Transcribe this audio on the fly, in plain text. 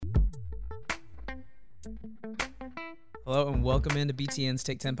Hello and welcome into BTN's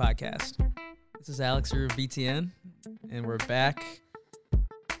Take 10 podcast. This is Alex here of BTN, and we're back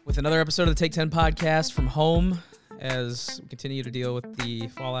with another episode of the Take 10 podcast from home as we continue to deal with the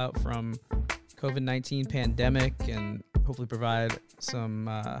fallout from COVID-19 pandemic and hopefully provide some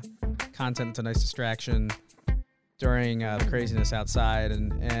content that's a nice distraction during the craziness outside.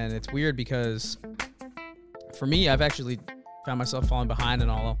 And it's weird because for me, I've actually found myself falling behind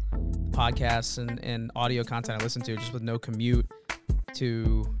in all podcasts and audio content I listen to just with no commute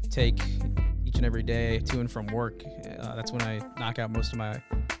to take each and every day to and from work. That's when I knock out most of my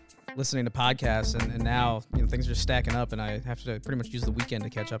listening to podcasts, and now things are just stacking up, and I have to pretty much use the weekend to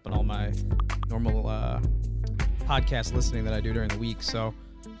catch up on all my normal podcast listening that I do during the week. So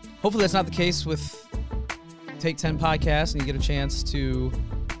hopefully that's not the case with Take 10 podcast, and you get a chance to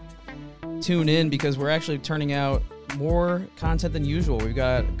tune in because we're actually turning out more content than usual. We've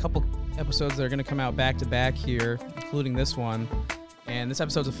got a couple episodes that are going to come out back to back here, including this one. And this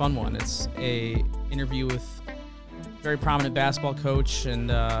episode's a fun one. It's a interview with a very prominent basketball coach and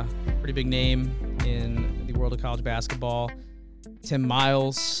pretty big name in the world of college basketball, Tim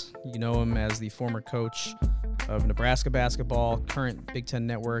Miles. You know him as the former coach of Nebraska basketball, current Big Ten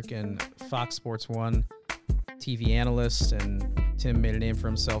Network and Fox Sports 1 TV analyst. And Tim made a name for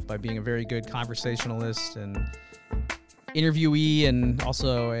himself by being a very good conversationalist and interviewee, and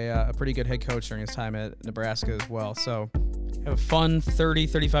also a pretty good head coach during his time at Nebraska as well. So have a fun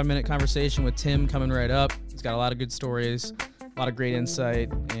 35 minute conversation with Tim coming right up. He's got a lot of good stories, a lot of great insight,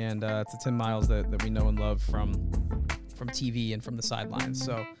 and it's the Tim Miles that we know and love from TV and from the sidelines.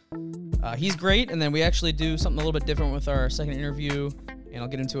 So he's great. And then we actually do something a little bit different with our second interview, and I'll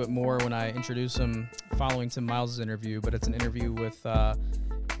get into it more when I introduce him following Tim Miles' interview. But it's an interview with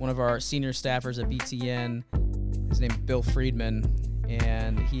one of our senior staffers at BTN. His name is Bill Friedman,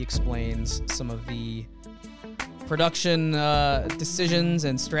 and he explains some of the production decisions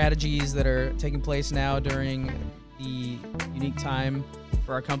and strategies that are taking place now during the unique time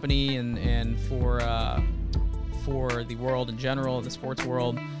for our company and for the world in general, the sports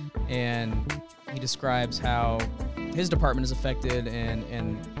world. And he describes how his department is affected,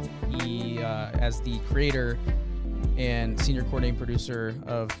 and he, as the creator and senior coordinating producer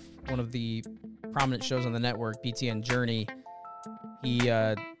of one of the prominent shows on the network, BTN Journey, he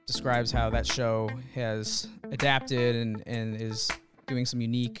describes how that show has adapted and is doing some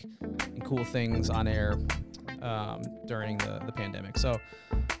unique and cool things on air during the pandemic. So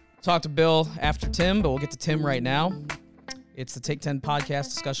talk to Bill after Tim, but we'll get to Tim right now. It's the Take 10 podcast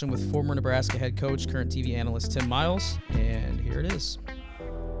discussion with former Nebraska head coach, current TV analyst Tim Miles, and here it is.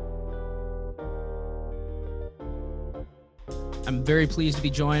 I'm very pleased to be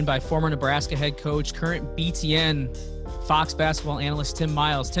joined by former Nebraska head coach, current BTN Fox basketball analyst Tim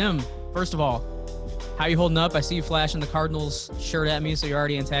Miles. Tim, first of all, how are you holding up? I see you flashing the Cardinals shirt at me, so you're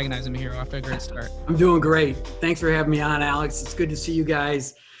already antagonizing me here after a great start. I'm doing great. Thanks for having me on, Alex. It's good to see you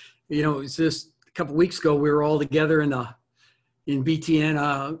guys. It's just a couple weeks ago we were all together in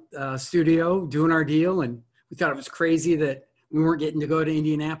BTN studio doing our deal, and we thought it was crazy that we weren't getting to go to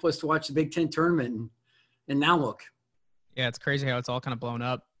Indianapolis to watch the Big Ten tournament, and now look. Yeah, it's crazy how it's all kind of blown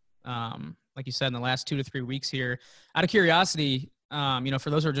up. Like you said, in the last 2 to 3 weeks here. Out of curiosity, for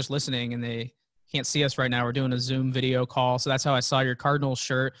those who are just listening and they can't see us right now, we're doing a Zoom video call. So that's how I saw your Cardinals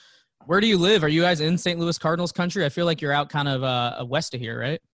shirt. Where do you live? Are you guys in St. Louis Cardinals country? I feel like you're out kind of west of here,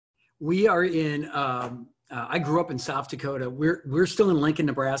 right? We are in I grew up in South Dakota. We're still in Lincoln,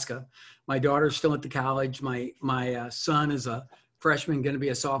 Nebraska. My daughter's still at the college. My son is a freshman, going to be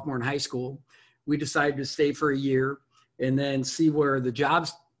a sophomore in high school. We decided to stay for a year and then see where the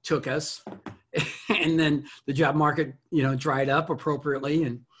jobs took us. And then the job market, dried up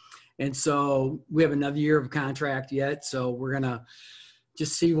appropriately. And so we have another year of contract yet. So we're going to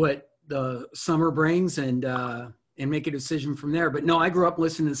just see what the summer brings and make a decision from there. But no, I grew up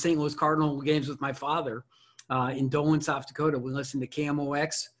listening to St. Louis Cardinal games with my father in Dolan, South Dakota. We listened to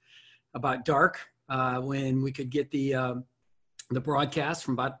KMOX about dark when we could get the broadcast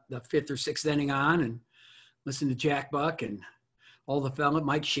from about the 5th or 6th inning on, and listen to Jack Buck and all the fella,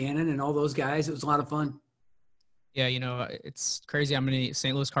 Mike Shannon and all those guys. It was a lot of fun. Yeah, it's crazy how many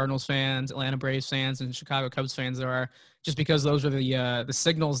St. Louis Cardinals fans, Atlanta Braves fans, and Chicago Cubs fans there are, just because those were the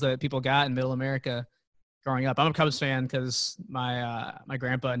signals that people got in Middle America growing up. I'm a Cubs fan because my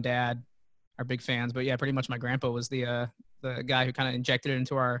grandpa and dad are big fans. But yeah, pretty much my grandpa was the guy who kind of injected it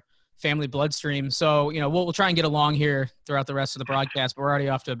into our family bloodstream. So we'll try and get along here throughout the rest of the broadcast. But we're already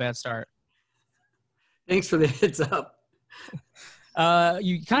off to a bad start. Thanks for the heads up.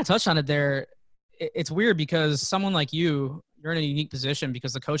 You kind of touched on it there. It's weird because someone like you're in a unique position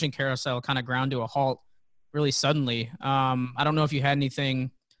because the coaching carousel kind of ground to a halt really suddenly. I don't know if you had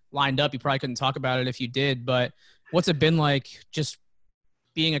anything lined up. You probably couldn't talk about it if you did, but what's it been like just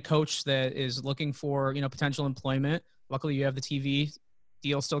being a coach that is looking for, potential employment? Luckily you have the TV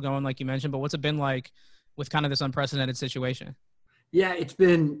deal still going, like you mentioned, but what's it been like with kind of this unprecedented situation? Yeah, it's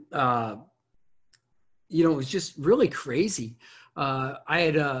been, it was just really crazy.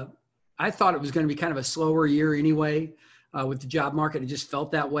 I thought it was going to be kind of a slower year anyway, with the job market. It just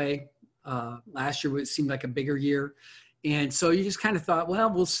felt that way. Last year it seemed like a bigger year. And so you just kind of thought,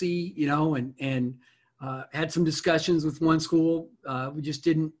 well, we'll see, and had some discussions with one school. We just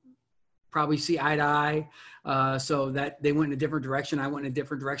didn't probably see eye to eye. So that they went in a different direction. I went in a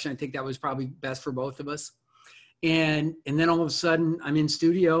different direction. I think that was probably best for both of us. And then all of a sudden I'm in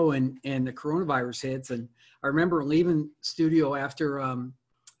studio and the coronavirus hits. And I remember leaving studio after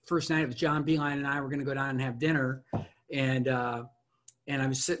first night. It was John Beeline and I were going to go down and have dinner. And I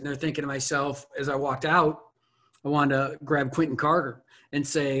was sitting there thinking to myself, as I walked out, I wanted to grab Quentin Carter and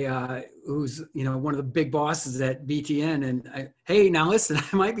say, who's, one of the big bosses at BTN. And hey, now listen,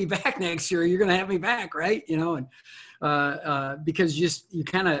 I might be back next year. You're going to have me back, right? Because you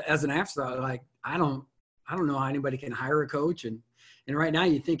kind of, as an afterthought, like, I don't know how anybody can hire a coach. And right now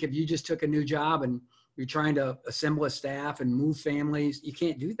you think if you just took a new job and you're trying to assemble a staff and move families, you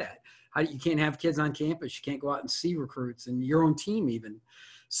can't do that. You can't have kids on campus. You can't go out and see recruits and your own team even.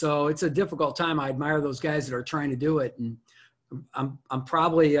 So it's a difficult time. I admire those guys that are trying to do it. And I'm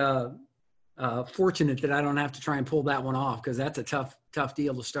probably fortunate that I don't have to try and pull that one off, because that's a tough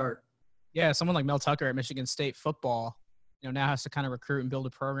deal to start. Yeah, someone like Mel Tucker at Michigan State football, now has to kind of recruit and build a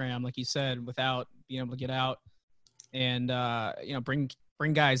program, like you said, without being able to get out and,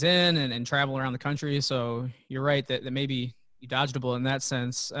 bring guys in and travel around the country. So you're right that maybe you dodged a bullet in that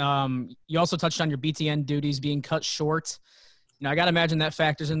sense. You also touched on your BTN duties being cut short. I got to imagine that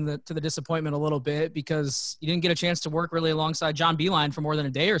factors to the disappointment a little bit, because you didn't get a chance to work really alongside John Beeline for more than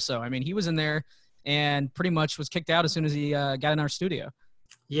a day or so. I mean, he was in there and pretty much was kicked out as soon as he got in our studio.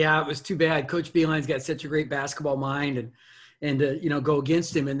 Yeah, it was too bad. Coach Beeline's got such a great basketball mind, and to go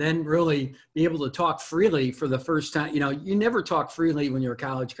against him and then really be able to talk freely for the first time. You never talk freely when you're a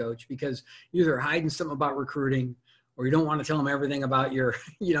college coach, because you're either hiding something about recruiting, or you don't want to tell them everything about your,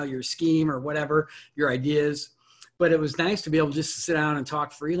 your scheme or whatever, your ideas. But it was nice to be able just to sit down and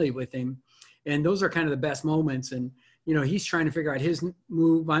talk freely with him. And those are kind of the best moments. And, he's trying to figure out his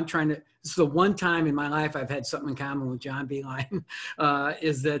move. This is the one time in my life I've had something in common with John Beeline,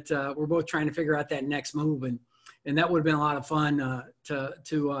 is that we're both trying to figure out that next move. And that would have been a lot of fun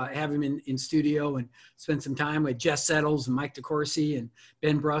to have him in studio and spend some time with Jess Settles and Mike DeCourcy, and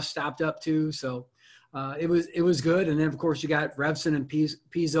Ben Bruss stopped up too. So it was good. And then of course you got Revson and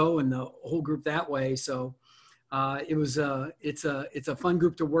Pizzo and the whole group that way. So it's a fun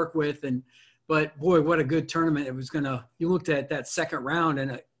group to work with. But boy, what a good tournament it was you looked at that second round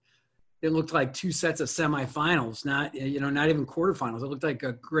and it looked like two sets of semifinals, not even quarterfinals. It looked like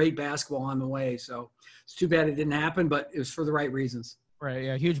a great basketball on the way. So it's too bad it didn't happen, but it was for the right reasons. Right.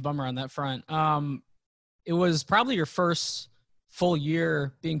 Yeah. Huge bummer on that front. It was probably your first full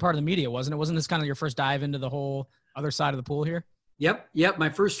year being part of the media, wasn't it? Wasn't this kind of your first dive into the whole other side of the pool here? Yep. My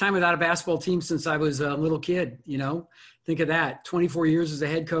first time without a basketball team since I was a little kid, think of that. 24 years as a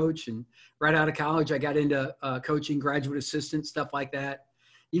head coach, and right out of college, I got into coaching, graduate assistant, stuff like that.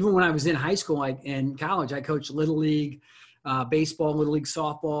 Even when I was in high school and college, I coached Little League, baseball, Little League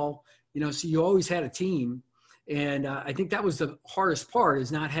softball, so you always had a team. And I think that was the hardest part,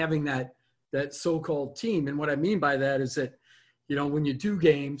 is not having that so-called team. And what I mean by that is that, when you do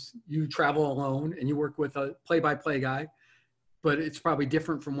games, you travel alone and you work with a play-by-play guy. But it's probably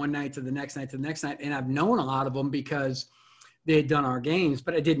different from one night to the next night to the next night. And I've known a lot of them because they had done our games,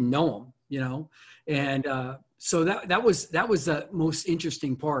 but I didn't know them, And so that was the most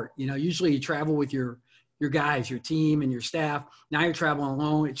interesting part. Usually you travel with your guys, your team and your staff. Now you're traveling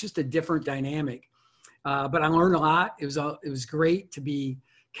alone. It's just a different dynamic. But I learned a lot. It was great to be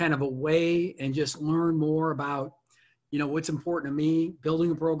kind of away and just learn more about, what's important to me,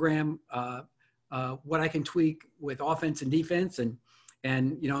 building a program, what I can tweak with offense and defense. And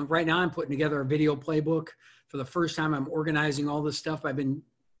right now I'm putting together a video playbook. For the first time, I'm organizing all this stuff I've been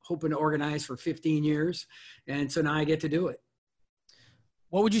hoping to organize for 15 years. And so now I get to do it.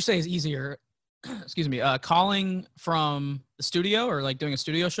 What would you say is easier, calling from the studio, or like doing a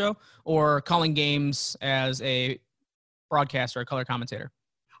studio show, or calling games as a broadcaster or color commentator?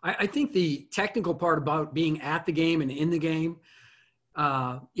 I think the technical part about being at the game and in the game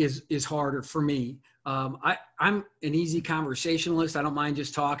is harder for me. I'm an easy conversationalist. I don't mind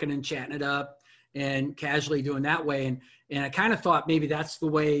just talking and chatting it up and casually doing that way. And I kind of thought maybe that's the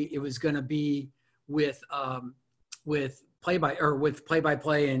way it was going to be with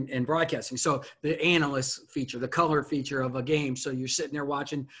play-by-play and broadcasting. So the analyst feature, the color feature of a game. So you're sitting there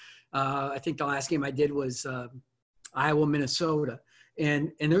watching. I think the last game I did was Iowa, Minnesota.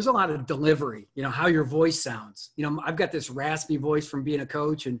 And there's a lot of delivery, how your voice sounds. I've got this raspy voice from being a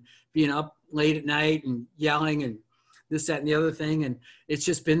coach and being up late at night and yelling and this, that, and the other thing. And it's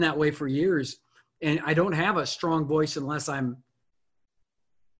just been that way for years. And I don't have a strong voice unless I'm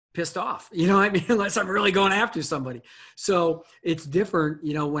pissed off, unless I'm really going after somebody. So it's different,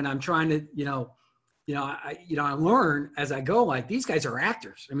 when I'm trying to, I learn as I go, like these guys are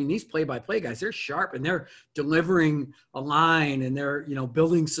actors. I mean, these play-by-play guys, they're sharp and they're delivering a line and they're,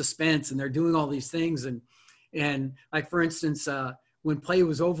 building suspense and they're doing all these things. And like, for instance, when play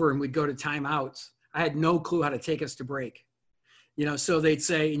was over and we'd go to timeouts, I had no clue how to take us to break. So they'd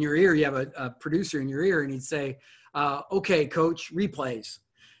say in your ear, you have a producer in your ear and he'd say, okay, coach, replays.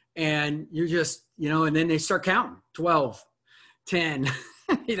 And you're just, and then they start counting 12, 10,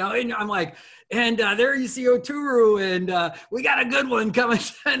 and I'm like, and there you see Oturu, and we got a good one coming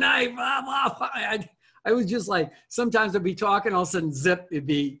tonight, blah, blah, blah. I was just like, sometimes I'd be talking, all of a sudden, zip, it'd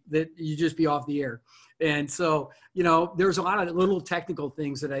be that you just be off the air. And so, there's a lot of little technical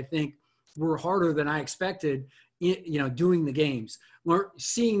things that I think were harder than I expected, doing the games,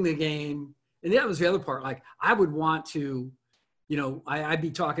 seeing the game. And that was the other part. Like, I would want to, I'd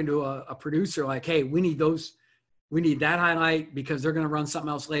be talking to a producer like, hey, we need that highlight because they're going to run something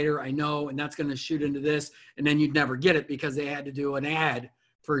else later. I know, and that's going to shoot into this. And then you'd never get it because they had to do an ad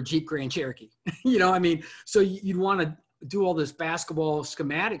for a Jeep Grand Cherokee. So you'd want to do all this basketball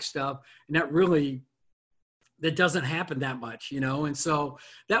schematic stuff. And that doesn't happen that much, And so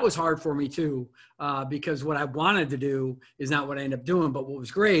that was hard for me too, because what I wanted to do is not what I ended up doing. But what was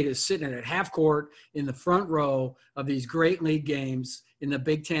great is sitting at half court in the front row of these great league games in the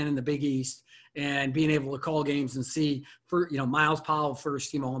Big Ten and the Big East, and being able to call games and see, Miles Powell, first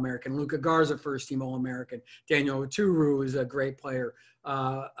team All-American, Luka Garza, first team All-American, Daniel Oturu is a great player,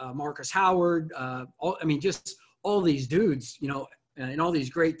 Marcus Howard, just all these dudes, and all these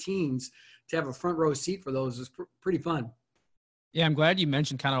great teams. To have a front row seat for those is pretty fun. Yeah, I'm glad you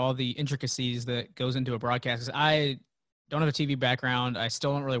mentioned kind of all the intricacies that goes into a broadcast. I don't have a TV background. I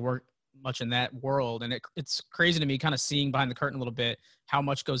still don't really work much in that world. And it's crazy to me kind of seeing behind the curtain a little bit how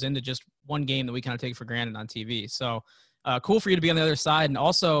much goes into just one game that we kind of take for granted on TV. So cool for you to be on the other side. And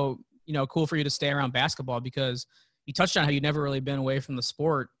also, cool for you to stay around basketball because you touched on how you've never really been away from the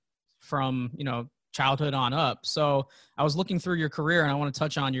sport from, childhood on up. So I was looking through your career and I want to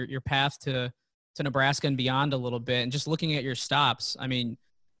touch on your path to Nebraska and beyond a little bit. And just looking at your stops, I mean,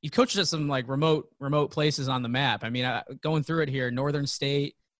 you've coached at some like remote places on the map. I mean, going through it here, Northern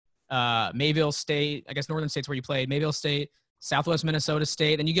State, Mayville State, I guess Northern State's where you played, Mayville State, Southwest Minnesota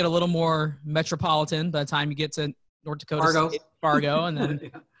State, and you get a little more metropolitan by the time you get to North Dakota State, Fargo, and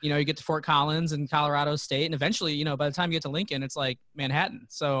then, yeah. You get to Fort Collins and Colorado State. And eventually, by the time you get to Lincoln, it's like Manhattan.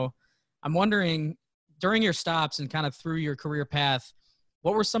 So I'm wondering, during your stops and kind of through your career path,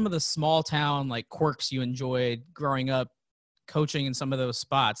 what were some of the small town like quirks you enjoyed growing up coaching in some of those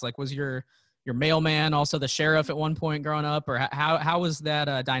spots? Like, was your mailman also the sheriff at one point growing up, or how was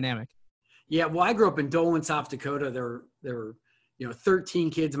that dynamic? Yeah, well, I grew up in Dolan, South Dakota. There were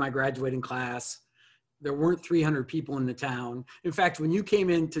 13 kids in my graduating class. There weren't 300 people in the town. In fact, when you came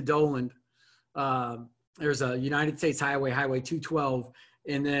into Dolan, there's a United States Highway, Highway 212,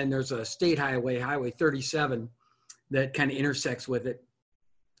 and then there's a state highway, Highway 37, that kind of intersects with it.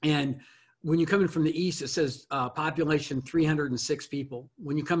 And when you come in from the east, it says population 306 people.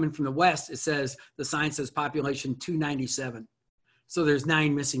 When you come in from the west, the sign says population 297. So there's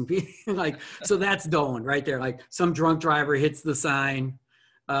 9 missing people. So that's Dolan right there. Like, some drunk driver hits the sign.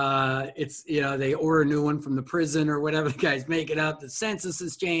 They order a new one from the prison or whatever the guy's making up. The census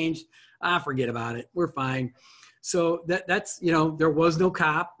has changed. Forget about it. We're fine. So that's, there was no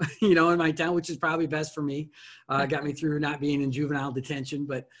cop, in my town, which is probably best for me. Got me through not being in juvenile detention.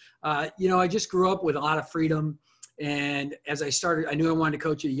 But, I just grew up with a lot of freedom. And as I started, I knew I wanted to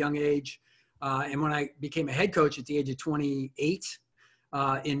coach at a young age. And when I became a head coach at the age of 28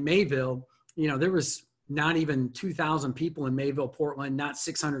 in Mayville, there was not even 2,000 people in Mayville, Portland, not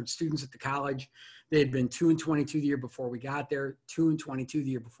 600 students at the college. They had been 2-22 the year before we got there, 2-22 the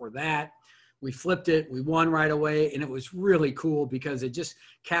year before that. We flipped it. We won right away. And it was really cool because it just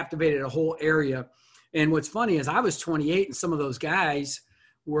captivated a whole area. And what's funny is I was 28 and some of those guys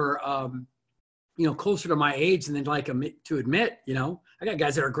were, closer to my age than they'd like to admit, I got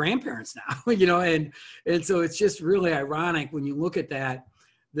guys that are grandparents now, and so it's just really ironic when you look at that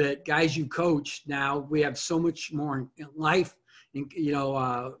guys you coach now, we have so much more in life,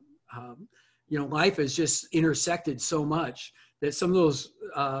 life has just intersected so much that some of those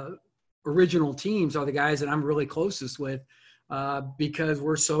original teams are the guys that I'm really closest with because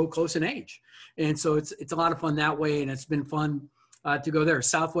we're so close in age. And so it's a lot of fun that way. And it's been fun to go there.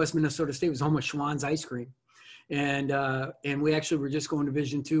 Southwest Minnesota State was home of Schwann's Ice Cream. And we actually were just going to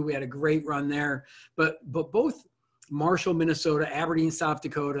Division II. We had a great run there. But both Marshall, Minnesota, Aberdeen, South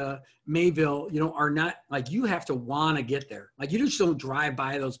Dakota, Mayville, are not like you have to want to get there. Like you just don't drive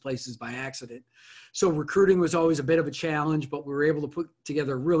by those places by accident. So recruiting was always a bit of a challenge, but we were able to put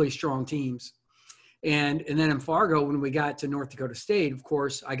together really strong teams. And then in Fargo, when we got to North Dakota State, of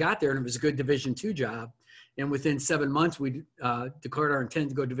course, I got there and it was a good Division II job. And within 7 months, we declared our intent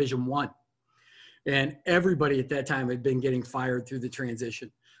to go Division I. And everybody at that time had been getting fired through the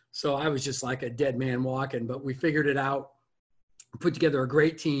transition. So I was just like a dead man walking, but we figured it out, put together a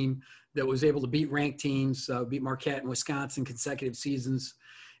great team that was able to beat ranked teams, beat Marquette and Wisconsin consecutive seasons,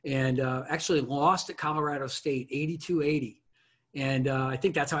 and actually lost at Colorado State 82-80. And I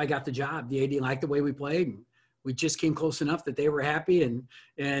think that's how I got the job. The AD liked the way we played. And we just came close enough that they were happy and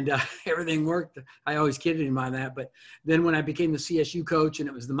everything worked. I always kidded him on that. But then when I became the CSU coach and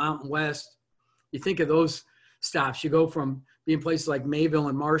it was the Mountain West, you think of those stops. You go from being places like Mayville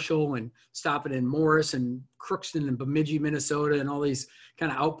and Marshall and stopping in Morris and Crookston and Bemidji, Minnesota, and all these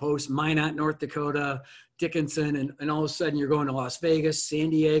kind of outposts, Minot, North Dakota, Dickinson, and all of a sudden you're going to Las Vegas,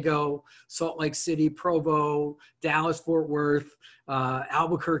 San Diego, Salt Lake City, Provo, Dallas, Fort Worth,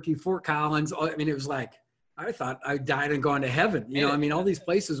 Albuquerque, Fort Collins. I mean, it was like, I thought I died and gone to heaven. All these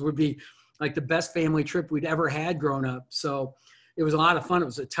places would be like the best family trip we'd ever had growing up. So it was a lot of fun. It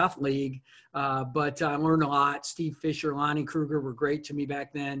was a tough league, but I learned a lot. Steve Fisher, Lonnie Kruger were great to me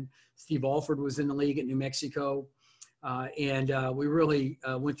back then. Steve Alford was in the league at New Mexico. And we really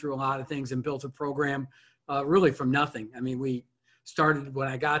went through a lot of things and built a program really from nothing. I mean, we started when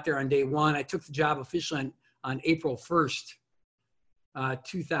I got there on day one. I took the job officially on April 1st,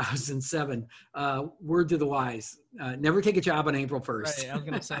 2007. Word to the wise, never take a job on April 1st. Right, I was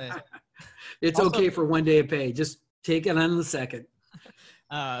going to say. It's also okay for 1 day of pay. Just take it on the second.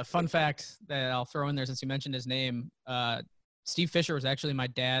 Fun fact that I'll throw in there since you mentioned his name. Steve Fisher was actually my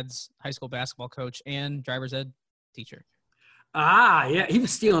dad's high school basketball coach and driver's ed teacher. Yeah. He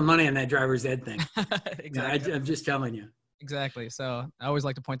was stealing money on that driver's ed thing. Exactly. I'm just telling you. Exactly. So I always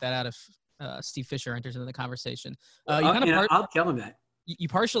like to point that out if Steve Fisher enters into the conversation. I'll tell him that. You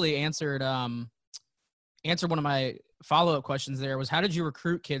partially answered one of my follow-up questions there was, how did you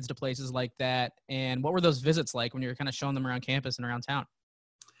recruit kids to places like that? And what were those visits like when you were kind of showing them around campus and around town?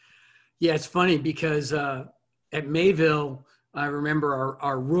 Yeah, it's funny because at Mayville, I remember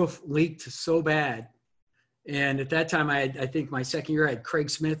our roof leaked so bad. And at that time, I think my second year, I had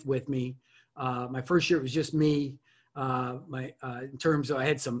Craig Smith with me. My first year, it was just me. In terms of, I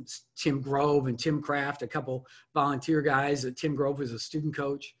had some Tim Grove and Tim Kraft, a couple volunteer guys. Tim Grove was a student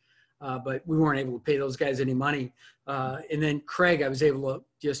coach, but we weren't able to pay those guys any money. And then Craig, I was able to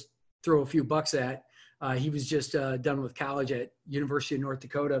just throw a few bucks at. He was just done with college at University of North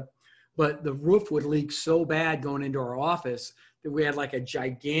Dakota. But the roof would leak so bad going into our office that we had like a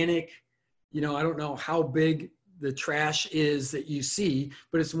gigantic, I don't know how big the trash is that you see,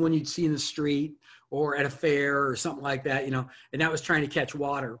 but it's the one you'd see in the street or at a fair or something like that, and that was trying to catch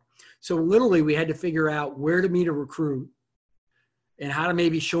water. So literally we had to figure out where to meet a recruit and how to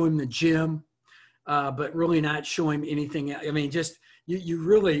maybe show him the gym, but really not show him anything. I mean, just, you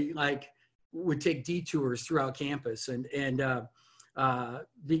really would take detours throughout campus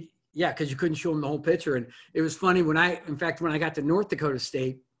because you couldn't show him the whole picture. And it was funny when I got to North Dakota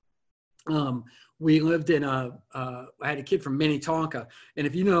State, we lived in I had a kid from Minnetonka. And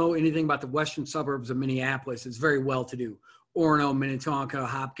if you know anything about the western suburbs of Minneapolis, it's very well-to-do. Orono, Minnetonka,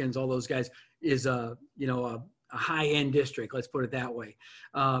 Hopkins, all those guys is a high-end district, let's put it that way.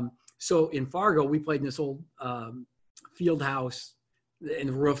 So in Fargo, we played in this old field house, and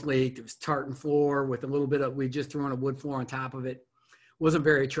the roof leaked. It was tartan floor with a little bit of, we just threw on a wood floor on top of it. Wasn't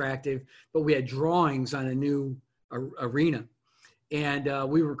very attractive, but we had drawings on a new arena. And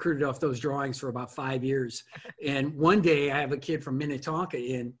we recruited off those drawings for about 5 years. And one day I have a kid from Minnetonka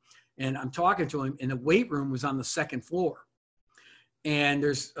in, and I'm talking to him, and the weight room was on the second floor. And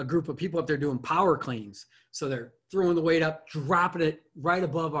there's a group of people up there doing power cleans. So they're throwing the weight up, dropping it right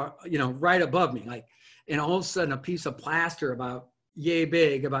above right above me. And all of a sudden a piece of plaster about yay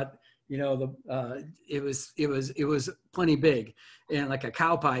big, about, it was plenty big and like a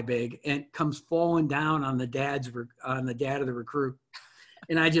cow pie big, and comes falling down on the dad of the recruit.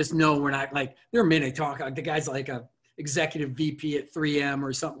 And I just know we're not they're Minnetonka. The guy's like a executive VP at 3M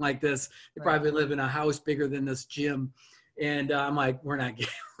or something like this. They probably live in a house bigger than this gym. And I'm like, we're not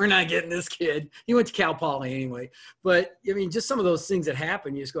getting this kid. He went to Cal Poly anyway. But I mean, just some of those things that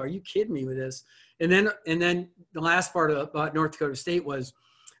happen, you just go, are you kidding me with this? And then the last part about North Dakota State was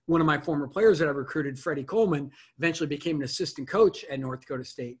one of my former players that I recruited, Freddie Coleman, eventually became an assistant coach at North Dakota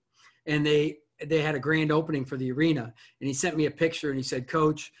State. And they had a grand opening for the arena. And he sent me a picture and he said,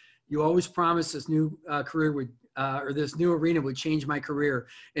 Coach, you always promised this new career would, or this new arena would change my career.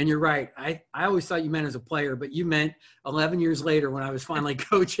 And you're right. I always thought you meant as a player, but you meant 11 years later when I was finally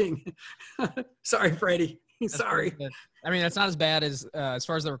coaching. Sorry, Freddie. Sorry. I mean, that's not as bad as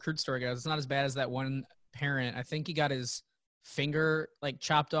far as the recruit story goes. It's not as bad as that one parent. I think he got his finger like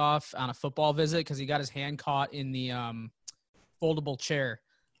chopped off on a football visit because he got his hand caught in the foldable chair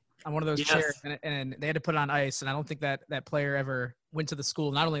on one of those chairs, and they had to put it on ice. And I don't think that player ever went to the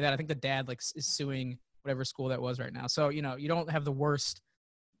school. Not only that, I think the dad is suing whatever school that was right now. So, you don't have the worst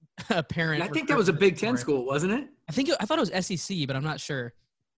parent. I think that was a Big Ten school, wasn't it? I thought it was SEC, but I'm not sure.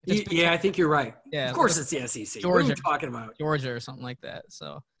 Yeah, I think you're right. Yeah, of course it's the SEC. Georgia, what are we talking about? Georgia or something like that.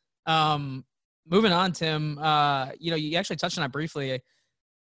 So, moving on, Tim, you actually touched on it briefly.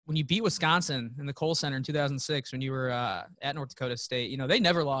 When you beat Wisconsin in the Kohl Center in 2006, when you were at North Dakota State, they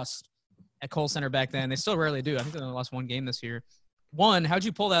never lost at Kohl Center back then. They still rarely do. I think they only lost one game this year. One, how'd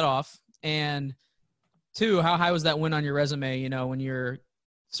you pull that off? And two, how high was that win on your resume, when you're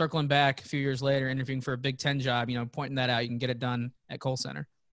circling back a few years later, interviewing for a Big Ten job, pointing that out, you can get it done at Kohl Center.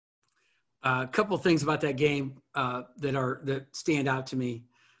 A couple of things about that game that stand out to me.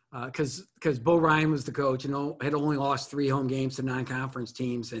 Because Bo Ryan was the coach and had only lost 3 home games to non-conference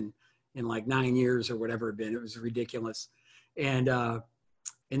teams in like 9 years or whatever it had been. It was ridiculous. And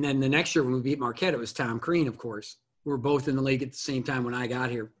then the next year when we beat Marquette, it was Tom Crean, of course. We were both in the league at the same time when I got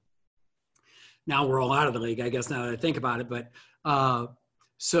here. Now we're all out of the league, I guess, now that I think about it. But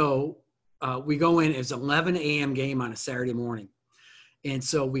so we go in, it's 11 a.m. game on a Saturday morning. And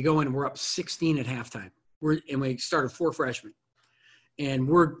so we go in and we're up 16 at halftime. And we started 4 freshmen. And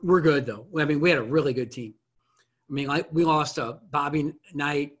we're good, though. I mean, we had a really good team. I mean, we lost to Bobby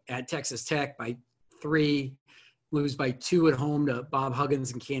Knight at Texas Tech by 3, lose by 2 at home to Bob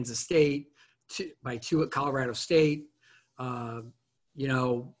Huggins in Kansas State, by 2 at Colorado State. I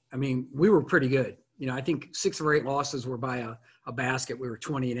mean, we were pretty good. I think 6 of our 8 losses were by a basket. We were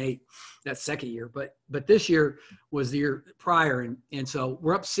 20-8 that second year. But this year was the year prior. And so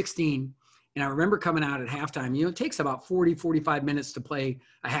we're up 16. And I remember coming out at halftime, it takes about 40, 45 minutes to play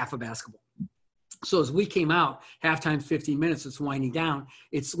a half of basketball. So as we came out, halftime's 15 minutes, it's winding down.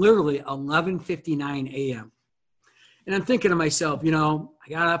 It's literally 11:59 a.m. And I'm thinking to myself, I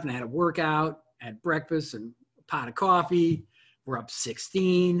got up and I had a workout, had breakfast and a pot of coffee. We're up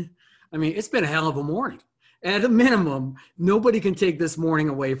 16. I mean, it's been a hell of a morning. At a minimum, nobody can take this morning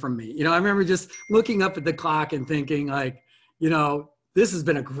away from me. I remember just looking up at the clock and thinking this has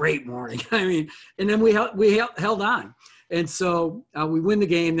been a great morning. I mean, and then we held on. And so we win the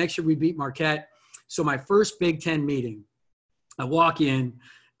game. Next year we beat Marquette. So my first Big Ten meeting, I walk in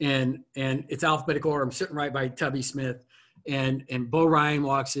and it's alphabetical order. I'm sitting right by Tubby Smith and Bo Ryan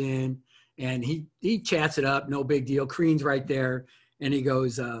walks in and he chats it up. No big deal. Crean's right there. And he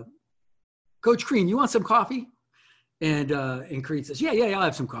goes, Coach Crean, you want some coffee? And Crean says, yeah, I'll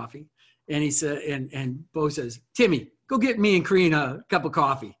have some coffee. And he said, and Bo says, Timmy, go get me and Crean a cup of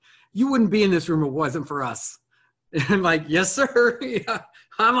coffee. You wouldn't be in this room if it wasn't for us. And I'm like, yes, sir. Yeah,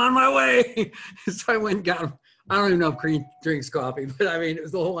 I'm on my way. So I went and got him. I don't even know if Crean drinks coffee, but I mean, it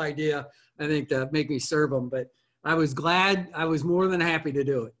was the whole idea, I think, to make me serve him. But I was glad. I was more than happy to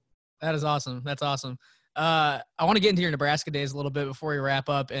do it. That is awesome. That's awesome. I want to get into your Nebraska days a little bit before we wrap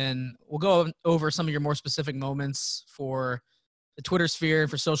up, and we'll go over some of your more specific moments for the Twitter sphere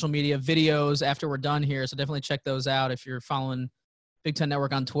and for social media videos after we're done here. So definitely check those out if you're following Big Ten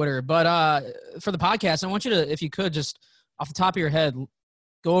Network on Twitter. But for the podcast, I want you to, if you could, just off the top of your head,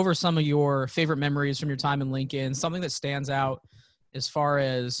 go over some of your favorite memories from your time in Lincoln, something that stands out as far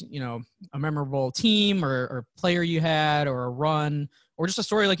as, a memorable team or player you had or a run or just a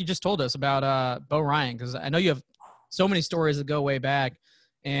story like you just told us about Bo Ryan, because I know you have so many stories that go way back.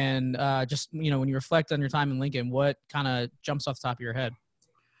 And just, when you reflect on your time in Lincoln, what kind of jumps off the top of your head?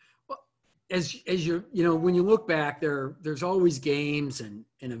 Well, as you're, when you look back, there's always games and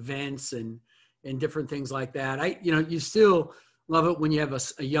events and different things like that. You still love it when you have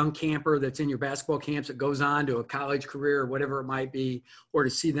a young camper that's in your basketball camps that goes on to a college career or whatever it might be, or to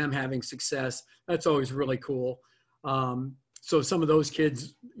see them having success. That's always really cool. So some of those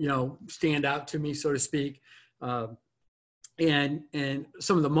kids, stand out to me, so to speak. and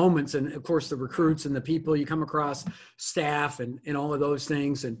some of the moments, and of course the recruits and the people you come across, staff and all of those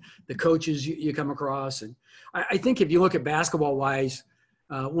things, and the coaches you come across. And I think if you look at basketball wise,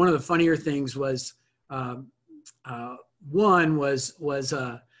 one of the funnier things was one was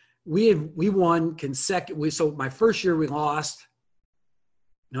we won consecutive. So my first year we lost.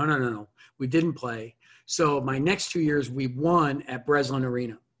 No. We didn't play. So my next 2 years we won at Breslin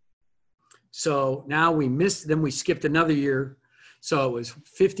Arena. So now we missed, then we skipped another year. So it was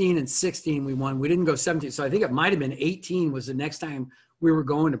 15 and 16 we won. We didn't go 17. So I think it might have been 18 was the next time we were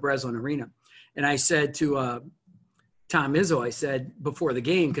going to Breslin Arena. And I said to Tom Izzo, I said before the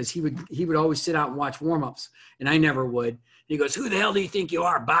game, because he would always sit out and watch warmups, and I never would. He goes, "Who the hell do you think you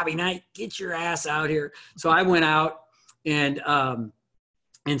are, Bobby Knight? Get your ass out here." So I went out and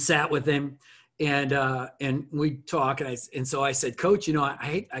sat with him. And we talk, and so I said, "Coach,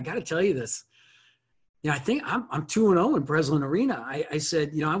 I got to tell you this. I think I'm 2-0 in Breslin Arena." I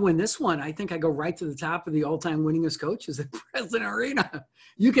said, I win this one, I think I go right to the top of the all-time winningest coaches at Breslin Arena.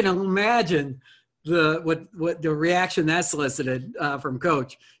 You can imagine what the reaction that solicited from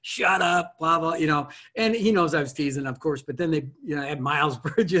Coach. Shut up, blah blah, And he knows I was teasing, of course. But then they, had Miles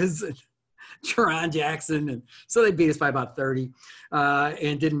Bridges and Teron Jackson, and so they beat us by about 30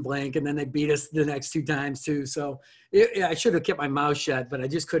 and didn't blink, and then they beat us the next 2 times too. So I should have kept my mouth shut, but I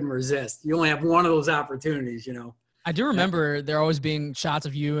just couldn't resist. You only have one of those opportunities. I do remember there always being shots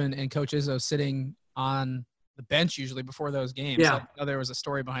of you and Coach Izzo sitting on the bench usually before those games. Yeah. I know there was a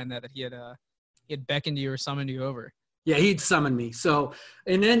story behind that he had beckoned you or summoned you over. Yeah, he'd summoned me. So,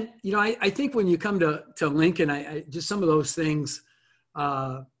 and then I think when you come to Lincoln, I just some of those things.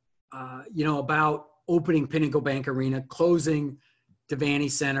 About opening Pinnacle Bank Arena, closing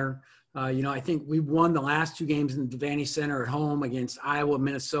Devaney Center. I think we won the last 2 games in the Devaney Center at home against Iowa,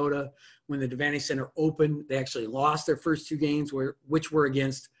 Minnesota. When the Devaney Center opened, they actually lost their first 2 games, which were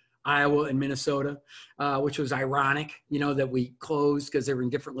against Iowa and Minnesota, which was ironic, that we closed because they were in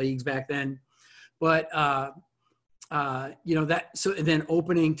different leagues back then. But, and then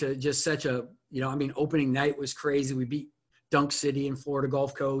opening to just such a, opening night was crazy. We beat Dunk City in Florida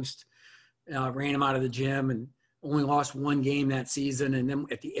Gulf Coast, ran them out of the gym, and only lost 1 game that season. And then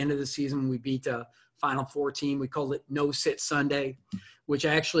at the end of the season, we beat a Final Four team. We called it No Sit Sunday, which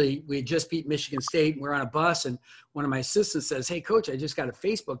actually we had just beat Michigan State. And we're on a bus, and one of my assistants says, "Hey, Coach, I just got a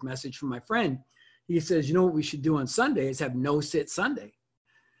Facebook message from my friend. He says, what we should do on Sunday is have No Sit Sunday."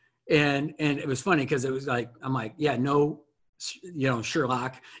 And it was funny because it was like, I'm like, yeah, no,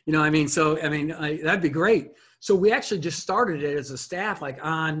 Sherlock, So, that'd be great. So we actually just started it as a staff, like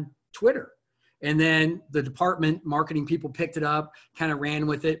on Twitter. And then the department marketing people picked it up, kind of ran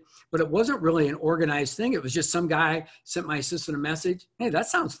with it. But it wasn't really an organized thing. It was just some guy sent my assistant a message. "Hey, that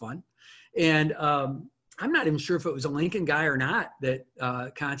sounds fun." And I'm not even sure if it was a Lincoln guy or not that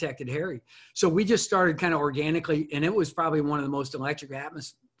contacted Harry. So we just started kind of organically. And it was probably one of the most electric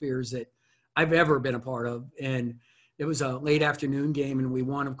atmospheres that I've ever been a part of. And it was a late afternoon game, and we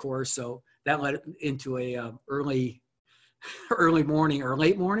won, of course. So that led into a early morning or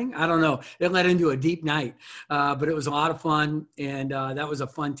late morning. I don't know. It led into a deep night, but it was a lot of fun, and that was a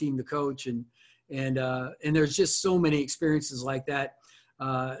fun team to coach. And there's just so many experiences like that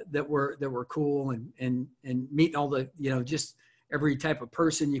that were cool, and meeting all the just every type of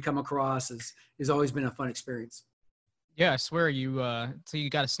person you come across has always been a fun experience. Yeah, I swear so you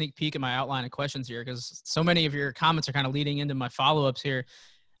got a sneak peek at my outline of questions here, because so many of your comments are kind of leading into my follow-ups here.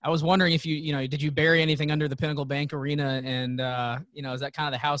 I was wondering if did you bury anything under the Pinnacle Bank Arena? And, is that kind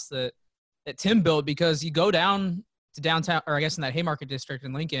of the house that Tim built? Because you go down to downtown, or I guess in that Haymarket district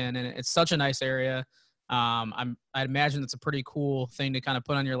in Lincoln, and it's such a nice area. I'd imagine it's a pretty cool thing to kind of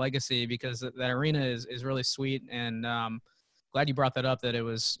put on your legacy, because that arena is really sweet. And glad you brought that up, that it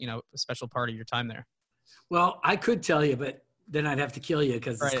was, a special part of your time there. Well, I could tell you, but then I'd have to kill you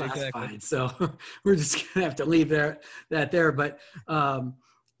because it's classified. Exactly. So we're just going to have to leave that there. But,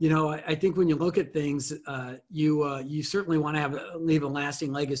 I think when you look at things, you certainly want to leave a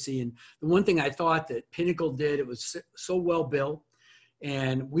lasting legacy. And the one thing I thought that Pinnacle did, it was so well built,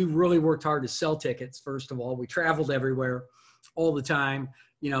 and we really worked hard to sell tickets. First of all, we traveled everywhere all the time,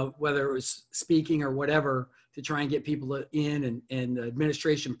 whether it was speaking or whatever, to try and get people in, and the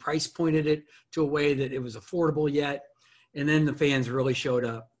administration price pointed it to a way that it was affordable yet. And then the fans really showed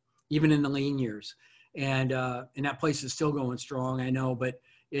up, even in the lean years. And that place is still going strong, I know, but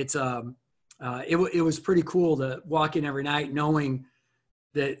it's it was pretty cool to walk in every night knowing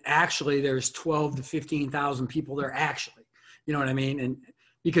that actually there's 12 to 15,000 people there actually, you know what I mean? And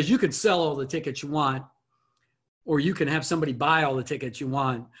because you could sell all the tickets you want, or you can have somebody buy all the tickets you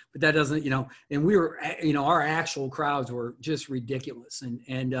want, but that doesn't, and we were, our actual crowds were just ridiculous.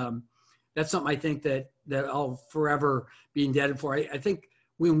 And that's something I think that I'll forever be indebted for. I think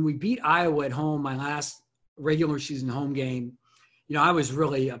when we beat Iowa at home, my last regular season home game, I was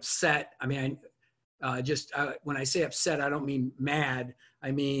really upset. I mean, when I say upset, I don't mean mad.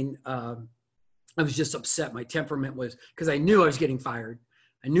 I mean, I was just upset. My temperament was, because I knew I was getting fired.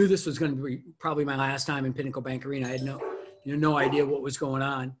 I knew this was going to be probably my last time in Pinnacle Bank Arena. I had no idea what was going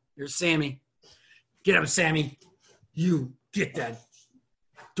on. There's Sammy. Get up, Sammy. You get that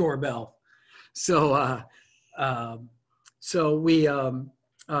doorbell. So, so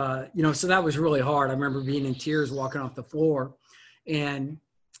that was really hard. I remember being in tears walking off the floor, and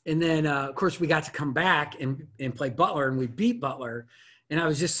then of course we got to come back and play Butler, and we beat Butler, and I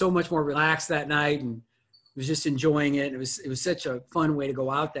was just so much more relaxed that night and was just enjoying it. It was such a fun way to go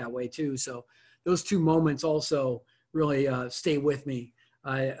out that way too. So those two moments also really stay with me,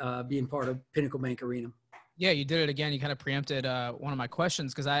 being part of Pinnacle Bank Arena. Yeah, you did it again. You kind of preempted one of my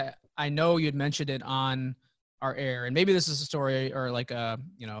questions, because I know you'd mentioned it on our air, and maybe this is a story or like a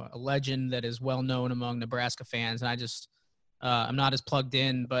legend that is well known among Nebraska fans. And I just I'm not as plugged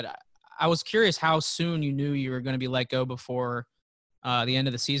in, but I was curious how soon you knew you were going to be let go before the end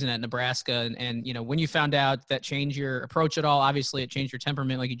of the season at Nebraska, and when you found out, that changed your approach at all? Obviously, it changed your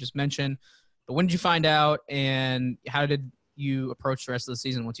temperament, like you just mentioned. But when did you find out, and how did you approach the rest of the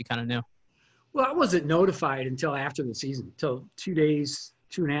season once you kind of knew? Well, I wasn't notified until after the season, until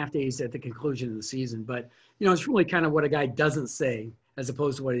 2.5 days at the conclusion of the season. But, it's really kind of what a guy doesn't say as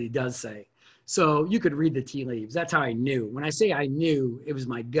opposed to what he does say. So you could read the tea leaves. That's how I knew. When I say I knew, it was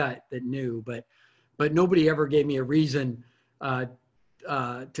my gut that knew. But nobody ever gave me a reason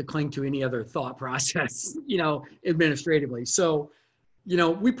to cling to any other thought process, administratively. So,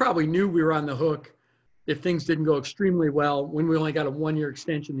 we probably knew we were on the hook if things didn't go extremely well, when we only got a 1-year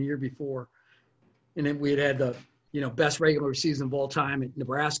extension the year before. And then we had the, best regular season of all time at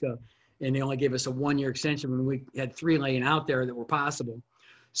Nebraska, and they only gave us a 1-year extension when we had 3 laying out there that were possible.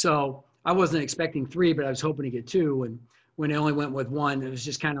 So I wasn't expecting 3, but I was hoping to get 2. And when they only went with 1, it was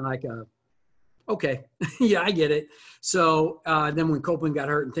just kind of like okay, yeah, I get it. So then when Copeland got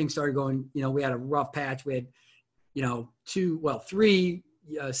hurt and things started going, we had a rough patch. We had, 3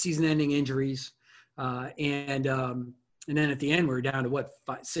 season-ending injuries. And then at the end, we were down to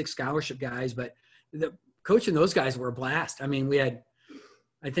 6 scholarship guys, but the coaching those guys were a blast. I mean, we had,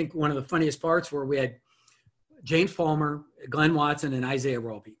 I think one of the funniest parts were we had James Palmer, Glenn Watson, and Isaiah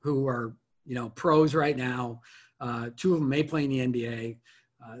Roby, who are, pros right now. 2 of them may play in the NBA.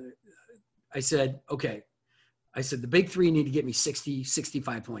 I said, okay. I said, the big 3 need to get me 60,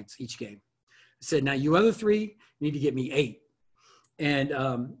 65 points each game. I said, now you other 3 need to get me 8. And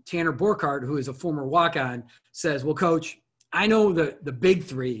Tanner Borkhardt, who is a former walk-on, says, well, Coach, I know the big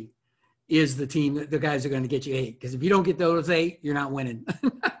 3 is the team that the guys are going to get you 8. Because if you don't get those 8, you're not winning.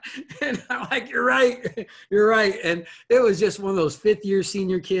 And I'm like, you're right. You're right. And it was just one of those 5th-year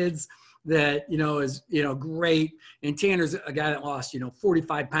senior kids that, is, great. And Tanner's a guy that lost,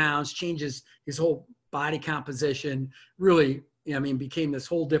 45 pounds, changes his whole body composition, really, became this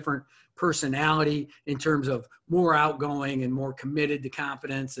whole different personality in terms of more outgoing and more committed to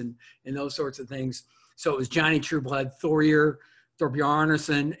confidence and those sorts of things. So it was Johnny Trueblood,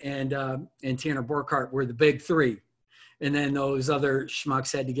 Thorbjarnarson, and Tanner Borkhardt were the big 3. And then those other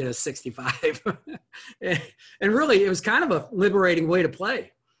schmucks had to get us 65. And really, it was kind of a liberating way to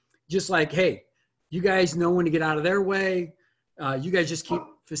play. Just like, hey, you guys know when to get out of their way. You guys just keep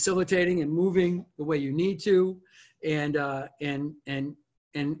facilitating and moving the way you need to. And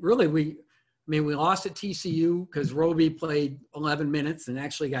really, we lost at TCU because Roby played 11 minutes and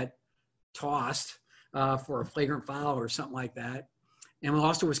actually got tossed for a flagrant foul or something like that. And we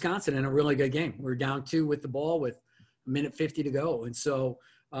lost to Wisconsin in a really good game. We were down 2 with the ball with 1:50 to go. And so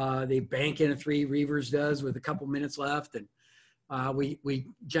they bank in a 3, Reavers does, with a couple minutes left. And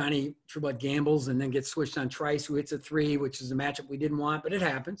Johnny Trueblood gambles and then gets switched on Trice, who hits a 3, which is a matchup we didn't want, but it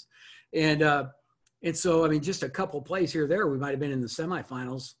happens. And so, just a couple plays here or there, we might have been in the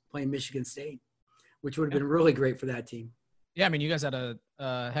semifinals playing Michigan State, which would have been really great for that team. Yeah, you guys had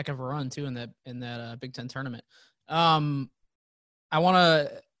a heck of a run too in that Big Ten tournament. I want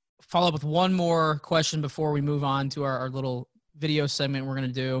to follow up with one more question before we move on to our little video segment we're going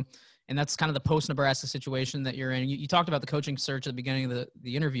to do. And that's kind of the post-Nebraska situation that you're in. You talked about the coaching search at the beginning of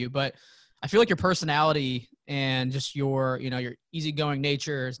the interview, but I feel like your personality and just your easygoing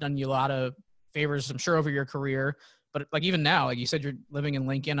nature has done you a lot of favors, I'm sure, over your career. But like even now, like you said, you're living in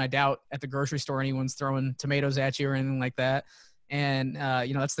Lincoln. I doubt at the grocery store anyone's throwing tomatoes at you or anything like that. And,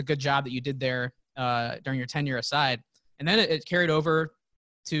 that's the good job that you did there during your tenure aside. And then it carried over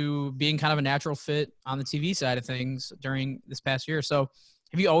to being kind of a natural fit on the TV side of things during this past year. So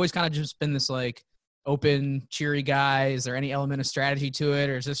have you always kind of just been this like open, cheery guy? Is there any element of strategy to it?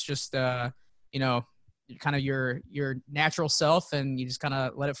 Or is this just, you know, kind of your natural self and you just kind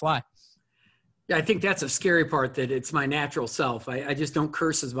of let it fly? Yeah, I think that's a scary part, that it's my natural self. I just don't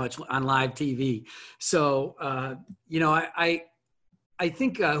curse as much on live TV. So, you know, I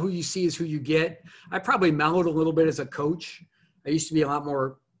think who you see is who you get. I probably mellowed a little bit as a coach. I used to be a lot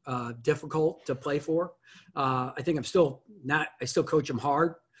more difficult to play for. I think I still coach them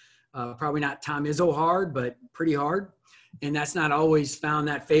hard. Probably not Tom Izzo hard, but pretty hard. And that's not always found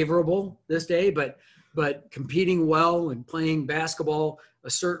that favorable this day, but competing well and playing basketball a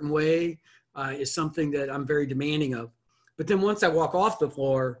certain way is something that I'm very demanding of. But then once I walk off the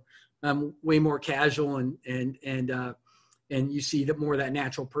floor, I'm way more casual and you see that more of that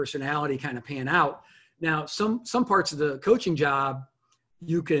natural personality kind of pan out. Now, some parts of the coaching job,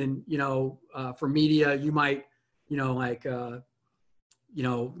 you can, you know, for media, you might, you know, like, you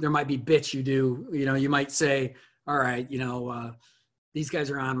know, there might be bits you do, you know, you might say, all right, you know, these guys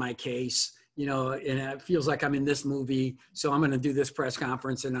are on my case, you know, and it feels like I'm in this movie. So I'm going to do this press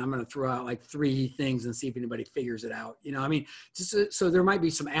conference and I'm going to throw out like 3 things and see if anybody figures it out. You know, I mean, just, so there might be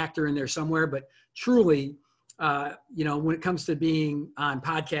some actor in there somewhere, but truly, you know, when it comes to being on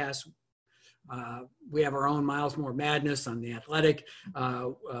podcasts, we have our own Miles More Madness on The Athletic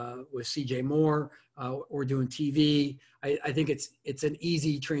with CJ Moore. We're doing TV. I think it's an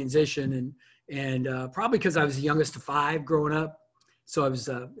easy transition, and probably because I was the youngest of 5 growing up, so I was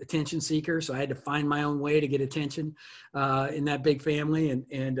an attention seeker. So I had to find my own way to get attention in that big family,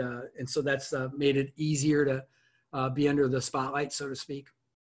 and so that's made it easier to be under the spotlight, so to speak.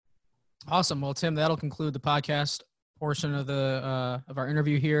 Awesome. Well, Tim, that'll conclude the podcast portion of of our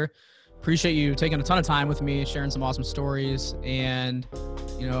interview here. Appreciate you taking a ton of time with me, sharing some awesome stories, and,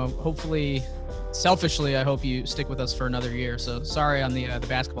 you know, hopefully, selfishly, I hope you stick with us for another year. So sorry on the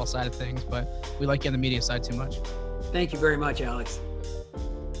basketball side of things, but we like you on the media side too much. Thank you very much, Alex.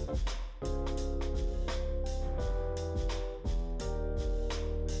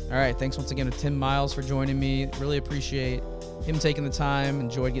 All right. Thanks once again to Tim Miles for joining me. Really appreciate him taking the time.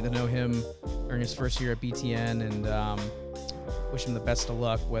 Enjoyed getting to know him during his first year at BTN, and wish him the best of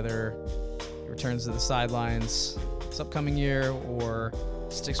luck, whether he returns to the sidelines this upcoming year or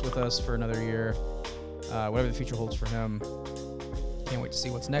sticks with us for another year. Whatever the future holds for him, can't wait to see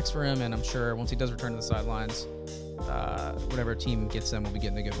what's next for him. And I'm sure once he does return to the sidelines, whatever team gets him will be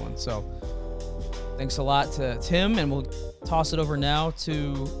getting a good one. So thanks a lot to Tim, and we'll toss it over now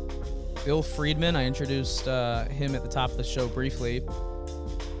to Bill Friedman. I introduced him at the top of the show briefly.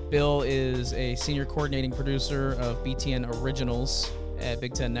 Bill is a senior coordinating producer of BTN Originals at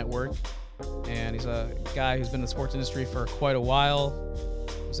Big Ten Network, and he's a guy who's been in the sports industry for quite a while.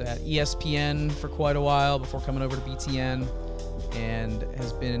 Was at ESPN for quite a while before coming over to BTN, and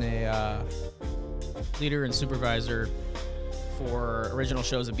has been a leader and supervisor for original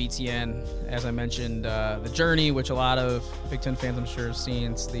shows at BTN. As I mentioned, The Journey, which a lot of Big Ten fans I'm sure have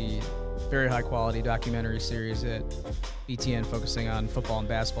seen. It's the very high quality documentary series at BTN focusing on football and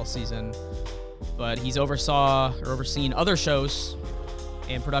basketball season. But he's overseen other shows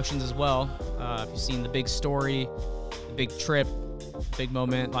and productions as well. If you've seen The Big Story, The Big Trip, Big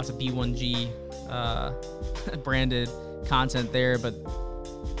Moment, lots of B1G branded content there, but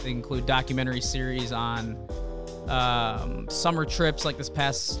they include documentary series on summer trips. Like this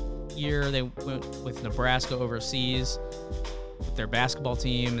past year, they went with Nebraska overseas with their basketball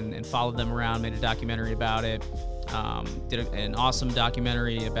team and followed them around, made a documentary about it. Did an awesome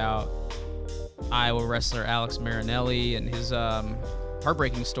documentary about Iowa wrestler Alex Marinelli and his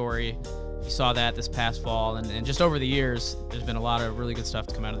heartbreaking story. You saw that this past fall, and just over the years, there's been a lot of really good stuff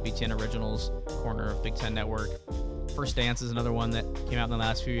to come out of the BTN Originals corner of Big Ten Network. First Dance is another one that came out in the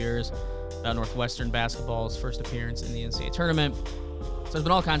last few years about Northwestern basketball's first appearance in the NCAA tournament. So there's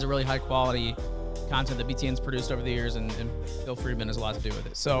been all kinds of really high quality content that BTN's produced over the years, and Bill Friedman has a lot to do with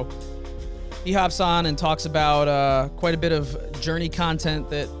it. So he hops on and talks about quite a bit of Journey content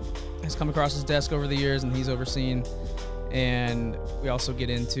that has come across his desk over the years and he's overseen. And we also get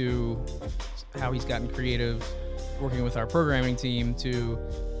into how he's gotten creative working with our programming team to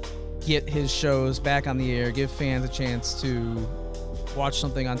get his shows back on the air, give fans a chance to watch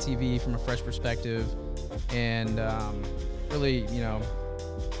something on TV from a fresh perspective, and really, you know,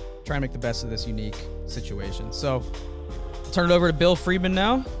 try and make the best of this unique situation. So I'll turn it over to Bill Friedman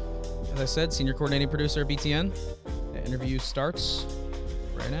now. As I said, senior coordinating producer at BTN. The interview starts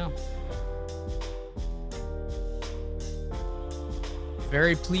right now.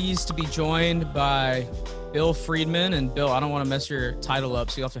 Very pleased to be joined by Bill Friedman. And Bill, I don't want to mess your title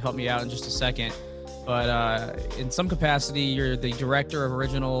up, so you'll have to help me out in just a second. But in some capacity, you're the director of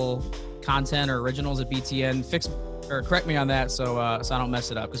original content or originals at BTN. Correct me on that so I don't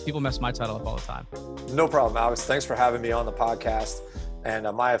mess it up, because people mess my title up all the time. No problem, Alex. Thanks for having me on the podcast. And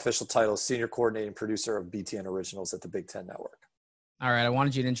my official title is Senior Coordinating Producer of BTN Originals at the Big Ten Network. All right. I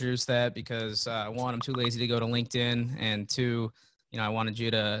wanted you to introduce that because one, I'm too lazy to go to LinkedIn, and two, I wanted you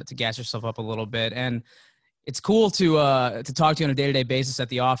to gas yourself up a little bit. And it's cool to talk to you on a day-to-day basis at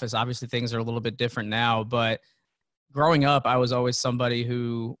the office. Obviously, things are a little bit different now, but growing up, I was always somebody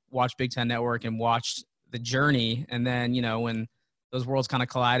who watched Big Ten Network and watched the journey. And then, when those worlds kind of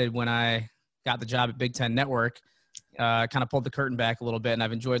collided, when I got the job at Big Ten Network, kind of pulled the curtain back a little bit, and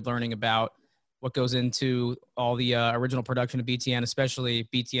I've enjoyed learning about what goes into all the original production of BTN, especially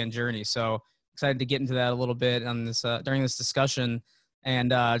BTN Journey. So excited to get into that a little bit on this during this discussion.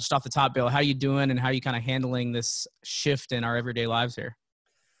 And just off the top, Bill, how are you doing, and how are you kind of handling this shift in our everyday lives here?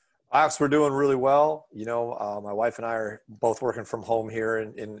 Alex, we're doing really well. My wife and I are both working from home here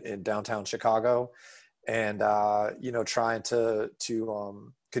in downtown Chicago, and trying to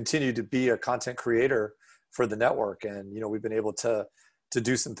continue to be a content creator for the network. And we've been able to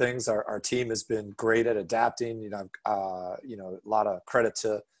do some things. Our team has been great at adapting. A lot of credit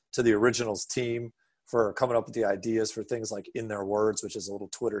to the Originals team for coming up with the ideas for things like In Their Words, which is a little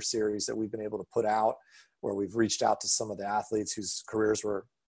Twitter series that we've been able to put out, where we've reached out to some of the athletes whose careers were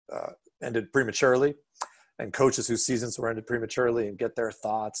ended prematurely, and coaches whose seasons were ended prematurely, and get their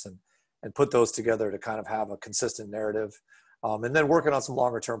thoughts and put those together to kind of have a consistent narrative. And then working on some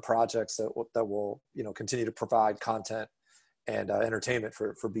longer term projects that will continue to provide content and entertainment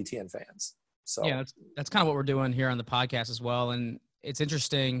for BTN fans. So yeah, that's kind of what we're doing here on the podcast as well. And it's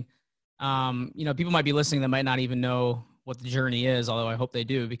interesting. People might be listening that might not even know what the journey is, although I hope they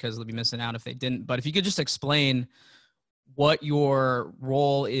do, because they'll be missing out if they didn't. But if you could just explain what your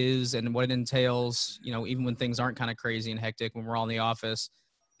role is and what it entails, even when things aren't kind of crazy and hectic, when we're all in the office,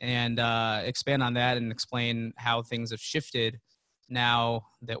 and expand on that and explain how things have shifted now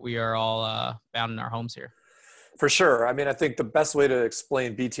that we are all bound in our homes here. For sure. I mean, I think the best way to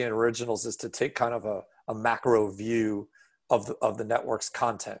explain BTN Originals is to take kind of a macro view of the network's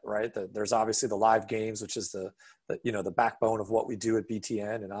content, right? There's obviously the live games, which is the backbone of what we do at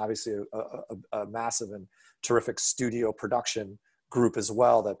BTN, and obviously a massive and terrific studio production group as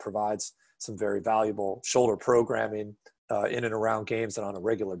well that provides some very valuable shoulder programming in and around games and on a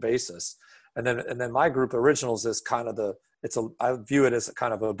regular basis. And then my group, Originals, is kind of I view it as a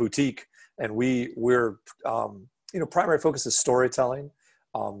kind of a boutique, and we're primary focus is storytelling,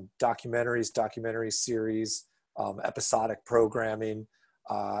 documentaries, documentary series, episodic programming,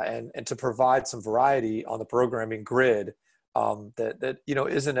 and to provide some variety on the programming grid that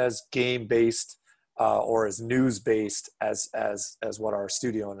isn't as game based or as news based as what our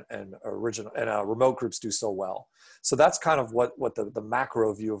studio and original and remote groups do so well. So that's kind of what the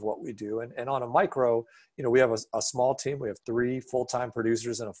macro view of what we do. And on a micro, we have a small team. We have 3 full-time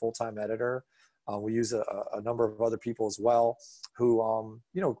producers and a full-time editor. We use a number of other people as well who,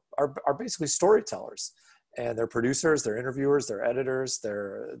 are basically storytellers, and they're producers, they're interviewers, they're editors,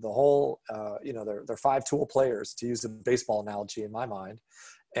 they're the whole, they're 5-tool players, to use a baseball analogy in my mind.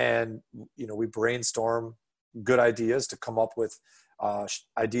 And, we brainstorm good ideas to come up with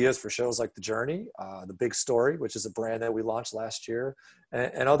ideas for shows like The Journey, The Big Story, which is a brand that we launched last year,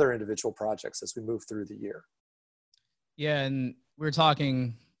 and other individual projects as we move through the year. Yeah, and we were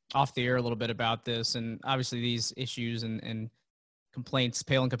talking off the air a little bit about this, and obviously these issues and complaints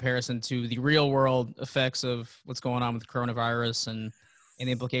pale in comparison to the real world effects of what's going on with coronavirus and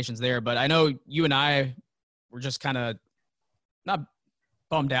the implications there. But I know you and I were just kind of not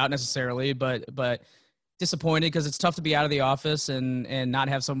bummed out necessarily, but disappointed, because it's tough to be out of the office and not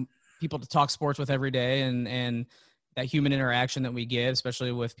have some people to talk sports with every day, and that human interaction that we get,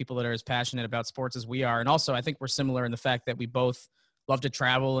 especially with people that are as passionate about sports as we are. And also, I think we're similar in the fact that we both love to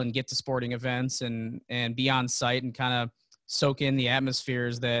travel and get to sporting events and be on site and kind of soak in the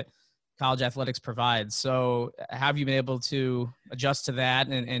atmospheres that college athletics provides. So have you been able to adjust to that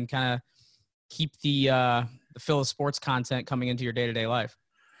and kind of keep the fill of sports content coming into your day-to-day life?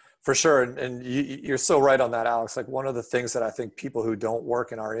 For sure. And you're so right on that, Alex. Like, one of the things that I think people who don't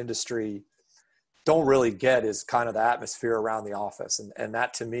work in our industry don't really get is kind of the atmosphere around the office. And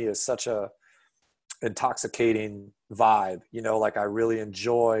that to me is such a intoxicating vibe. Like, I really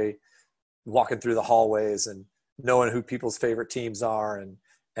enjoy walking through the hallways and knowing who people's favorite teams are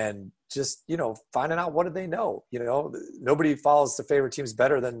and just, finding out what do they know. Nobody follows the favorite teams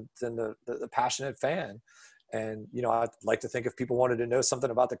better than the passionate fan. And, I'd like to think if people wanted to know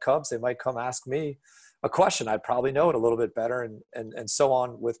something about the Cubs, they might come ask me a question. I'd probably know it a little bit better, and so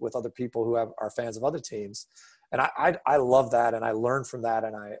on with other people who are fans of other teams. And I love that. And I learn from that.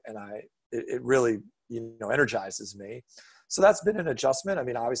 And it really, energizes me. So that's been an adjustment. I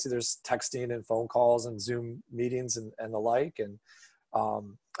mean, obviously there's texting and phone calls and Zoom meetings and the like. And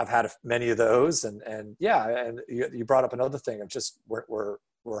I've had many of those. And you brought up another thing of just we're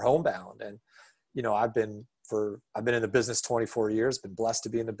homebound. And, I've been in the business 24 years, been blessed to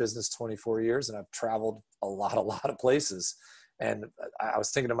be in the business 24 years. And I've traveled a lot of places. And I was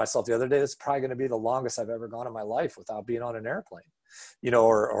thinking to myself the other day, this is probably going to be the longest I've ever gone in my life without being on an airplane,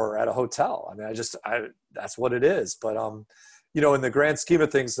 or at a hotel. I mean, that's what it is. But, in the grand scheme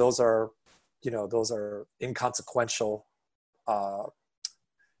of things, those are inconsequential,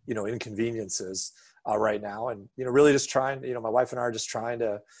 inconveniences right now. And, really just trying, my wife and I are just trying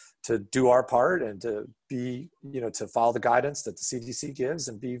to do our part and to be, to follow the guidance that the CDC gives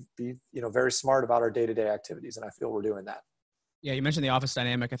and be, very smart about our day-to-day activities. And I feel we're doing that. Yeah, you mentioned the office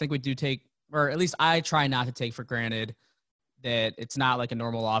dynamic. I think we do take, or at least I try not to take for granted that it's not like a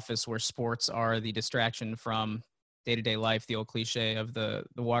normal office where sports are the distraction from day-to-day life, the old cliche of the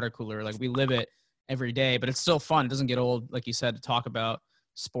water cooler. Like, we live it every day, but it's still fun. It doesn't get old, like you said, to talk about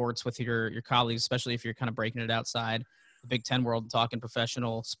sports with your colleagues, especially if you're kind of breaking it outside the Big Ten world and talking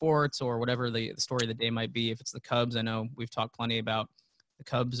professional sports or whatever the story of the day might be. If it's the Cubs, I know we've talked plenty about the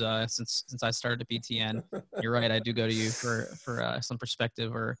Cubs since I started at BTN. You're right, I do go to you for some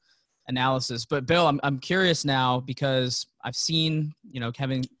perspective or analysis. But Bill, I'm curious now because I've seen,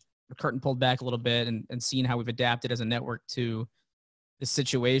 having the curtain pulled back a little bit and seen how we've adapted as a network to this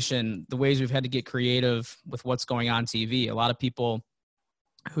situation, the ways we've had to get creative with what's going on TV. A lot of people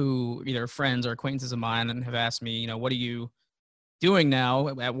who either friends or acquaintances of mine and have asked me, what are you doing now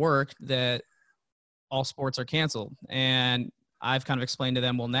at work that all sports are canceled? And I've kind of explained to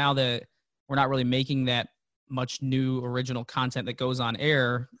them, well, now that we're not really making that much new original content that goes on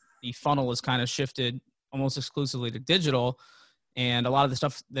air, the funnel is kind of shifted almost exclusively to digital. And a lot of the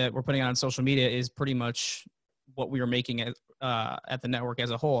stuff that we're putting out on social media is pretty much what we were making at the network as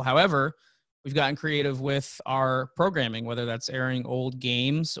a whole. However, we've gotten creative with our programming, whether that's airing old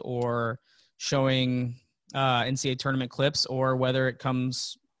games or showing NCAA tournament clips, or whether it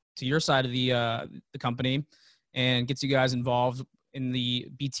comes to your side of the company and gets you guys involved in the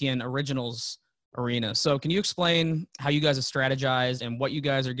BTN Originals arena. So can you explain how you guys have strategized and what you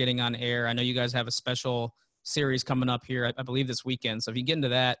guys are getting on air? I know you guys have a special series coming up here, I believe this weekend. So if you get into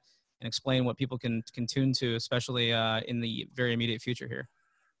that and explain what people can tune to, especially in the very immediate future here.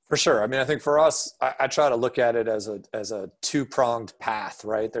 For sure. I mean, I think for us, I try to look at it as a two-pronged path,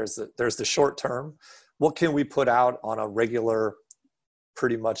 right? There's the short term. What can we put out on a regular,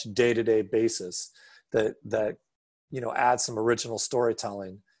 pretty much day-to-day basis that adds some original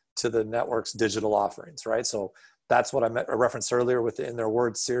storytelling to the network's digital offerings, right? So that's what I referenced earlier with the In Their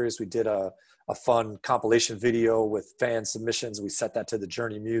Words series. We did a fun compilation video with fan submissions. We set that to the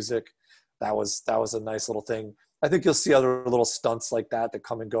Journey music. That was a nice little thing. I think you'll see other little stunts like that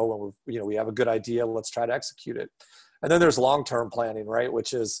come and go when we have a good idea. Let's try to execute it. And then there's long-term planning, right?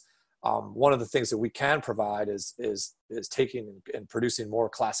 Which is one of the things that we can provide is taking and producing more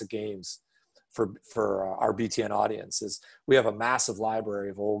classic games for our BTN audience. Is we have a massive library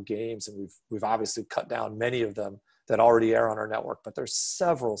of old games, and we've obviously cut down many of them that already air on our network, but there's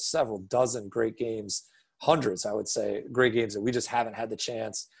several dozen great games, hundreds, I would say, great games that we just haven't had the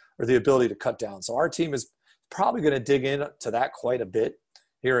chance or the ability to cut down. So our team is probably going to dig into that quite a bit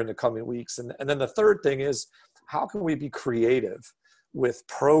here in the coming weeks. And then the third thing is, how can we be creative with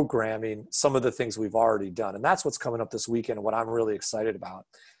programming some of the things we've already done? And that's what's coming up this weekend and what I'm really excited about.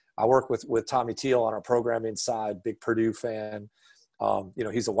 I work with Tommy Teal on our programming side, big Purdue fan.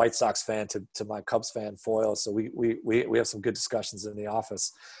 He's a White Sox fan to my Cubs fan foil. So we have some good discussions in the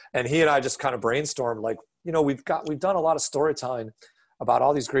office, and he and I just kind of brainstormed, like, we've done a lot of storytelling about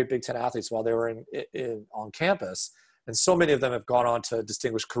all these great Big Ten athletes while they were on campus. And so many of them have gone on to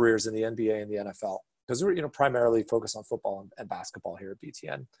distinguished careers in the NBA and the NFL, because we're, primarily focused on football and basketball here at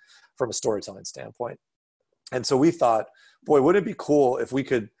BTN from a storytelling standpoint. And so we thought, boy, wouldn't it be cool if we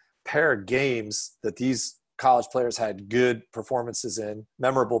could pair games that these college players had good performances in,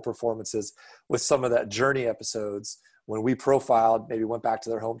 memorable performances, with some of that Journey episodes when we profiled, maybe went back to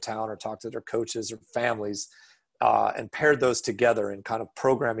their hometown or talked to their coaches or families, and paired those together in kind of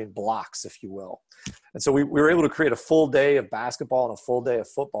programming blocks, if you will. And so we were able to create a full day of basketball and a full day of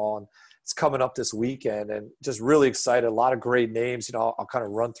football, and it's coming up this weekend, and just really excited. A lot of great names. I'll kind of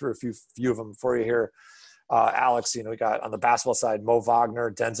run through a few of them for you here. Alex, we got on the basketball side, Mo Wagner,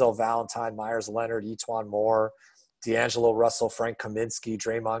 Denzel Valentine, Myers Leonard, Etwan Moore, D'Angelo Russell, Frank Kaminsky,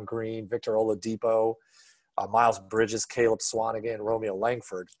 Draymond Green, Victor Oladipo, Miles Bridges, Caleb Swanigan, Romeo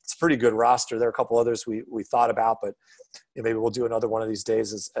Langford. It's a pretty good roster. There are a couple others we thought about, but maybe we'll do another one of these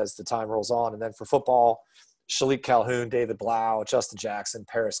days as the time rolls on. And then for football, Shalik Calhoun, David Blau, Justin Jackson,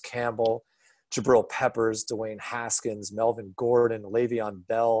 Paris Campbell, Jabril Peppers, Dwayne Haskins, Melvin Gordon, Le'Veon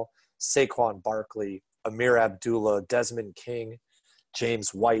Bell, Saquon Barkley, Amir Abdullah, Desmond King,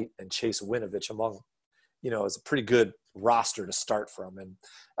 James White, and Chase Winovich among, is a pretty good roster to start from. And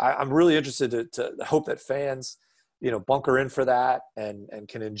I'm really interested to hope that fans, bunker in for that and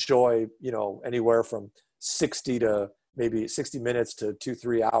can enjoy, anywhere from 60 to maybe 60 minutes to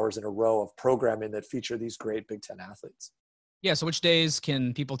 2-3 hours in a row of programming that feature these great Big Ten athletes. Yeah. So which days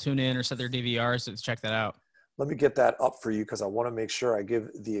can people tune in or set their DVRs to check that out? Let me get that up for you because I want to make sure I give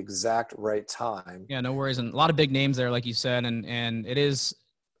the exact right time. Yeah, no worries. And a lot of big names there, like you said, and it is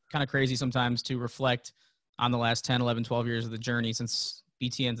kind of crazy sometimes to reflect on the last 10, 11, 12 years of the journey since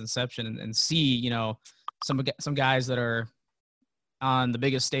BTN's inception and see, some guys that are on the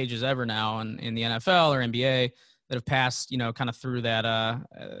biggest stages ever now in the NFL or NBA that have passed, kind of through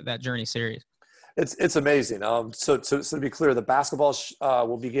that journey series. It's amazing. So to be clear, the basketball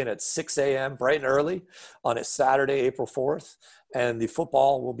will begin at 6 a.m. bright and early on a Saturday, April 4th. And the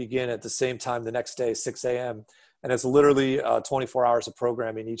football will begin at the same time the next day, 6 a.m. And it's literally 24 hours of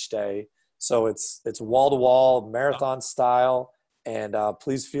programming each day. So it's wall-to-wall, marathon style. And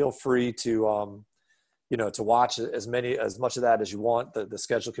please feel free to, to watch as much of that as you want. The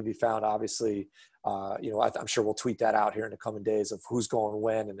schedule can be found, obviously. I'm sure we'll tweet that out here in the coming days of who's going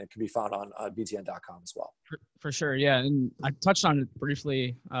when, and it can be found on btn.com as well. For sure, yeah. And I touched on it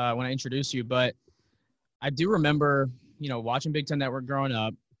briefly when I introduced you, but I do remember, watching Big Ten Network growing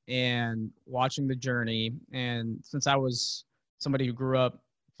up and watching the journey. And since I was somebody who grew up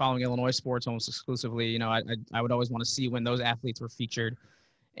following Illinois sports almost exclusively, I would always want to see when those athletes were featured.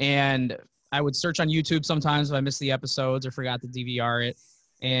 And I would search on YouTube sometimes if I missed the episodes or forgot to DVR it.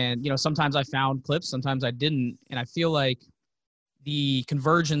 And, sometimes I found clips, sometimes I didn't. And I feel like the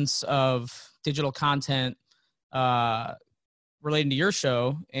convergence of digital content relating to your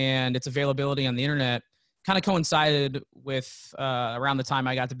show and its availability on the internet kind of coincided with around the time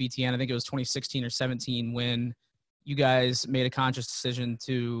I got to BTN. I think it was 2016 or 17 when you guys made a conscious decision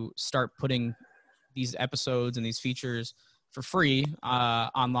to start putting these episodes and these features for free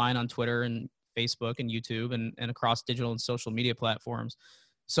online on Twitter and Facebook and YouTube and across digital and social media platforms.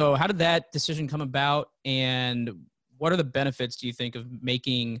 So how did that decision come about, and what are the benefits, do you think, of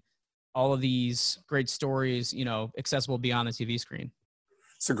making all of these great stories, accessible beyond the TV screen?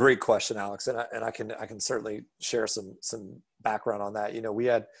 It's a great question, Alex, and I can certainly share some background on that. We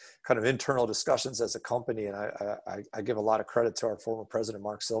had kind of internal discussions as a company, and I give a lot of credit to our former president,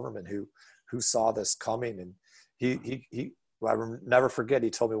 Mark Silverman, who saw this coming, and he I will never forget. He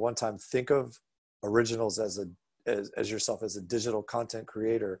told me one time, think of originals as yourself as a digital content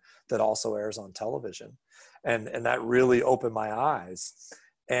creator that also airs on television, and that really opened my eyes.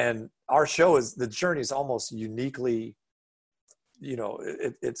 And our show the journey is almost uniquely,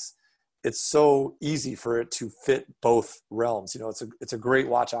 it's so easy for it to fit both realms. It's a great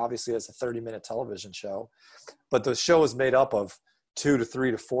watch, obviously, as a 30-minute television show, but the show is made up of 2 to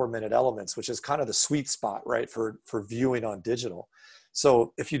 3 to 4 minute elements, which is kind of the sweet spot, right, for viewing on digital.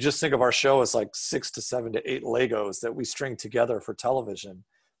 So if you just think of our show as like 6 to 7 to 8 Legos that we string together for television,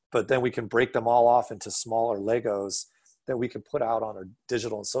 but then we can break them all off into smaller Legos that we can put out on our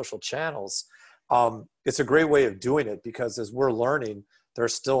digital and social channels. It's a great way of doing it because as we're learning,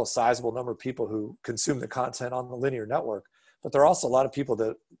 there's still a sizable number of people who consume the content on the linear network, but there are also a lot of people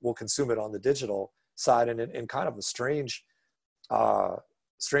that will consume it on the digital side and in kind of a strange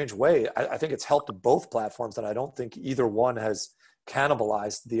way. I think it's helped both platforms, and I don't think either one has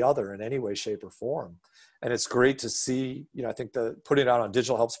cannibalized the other in any way, shape, or form. And it's great to see, I think putting it out on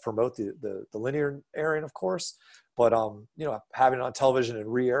digital helps promote the linear airing, of course, but having it on television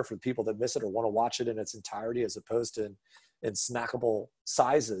and re-air for the people that miss it or want to watch it in its entirety as opposed to in snackable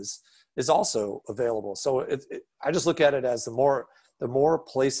sizes is also available. So I just look at it as the more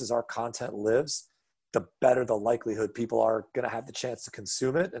places our content lives, the better the likelihood people are going to have the chance to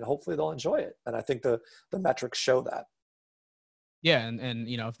consume it, and hopefully they'll enjoy it. And I think the metrics show that. Yeah. And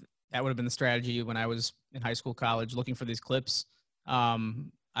if that would have been the strategy when I was in high school, college, looking for these clips.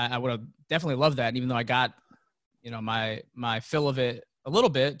 I would have definitely loved that. And even though I got, my fill of it a little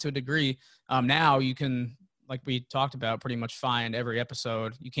bit to a degree, now you can, like we talked about, pretty much find every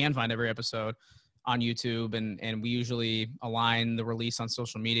episode. You can find every episode on YouTube, and we usually align the release on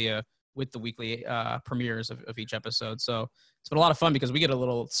social media with the weekly premieres of each episode. So it's been a lot of fun because we get a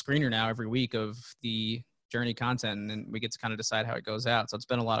little screener now every week of the Journey content, and then we get to kind of decide how it goes out. So it's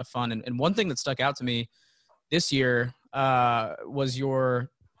been a lot of fun. And one thing that stuck out to me this year was your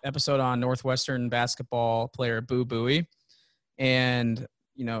episode on Northwestern basketball player Boo Buie. And,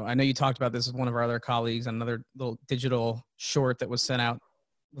 you know, I know you talked about this with one of our other colleagues on another little digital short that was sent out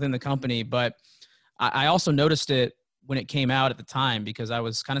within the company, but I also noticed it when it came out at the time because I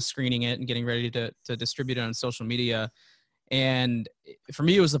was kind of screening it and getting ready to distribute it on social media. And for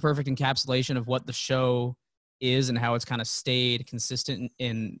me, it was the perfect encapsulation of what the show is and how it's kind of stayed consistent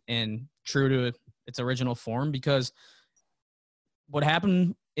and true to its original form. Because what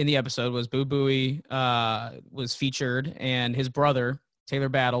happened in the episode was Boo Buie was featured, and his brother, Taylor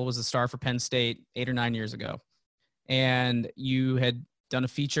Battle, was the star for Penn State 8 or 9 years ago. And you had done a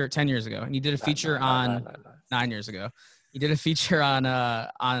feature 10 years ago, and you did a feature on 9 years ago. You did a feature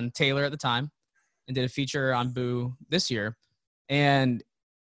on Taylor at the time and did a feature on Boo this year. And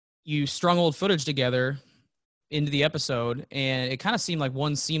you strung old footage together into the episode, and it kind of seemed like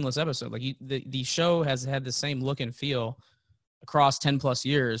one seamless episode. Like the show has had the same look and feel across 10 plus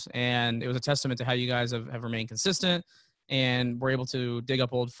years. And it was a testament to how you guys have remained consistent and were able to dig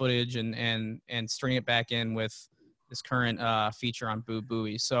up old footage and string it back in with this current feature on Boo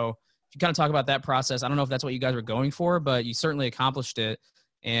Buie. So if you kind of talk about that process, I don't know if that's what you guys were going for, but you certainly accomplished it.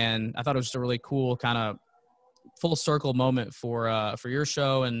 And I thought it was just a really cool kind of full circle moment for your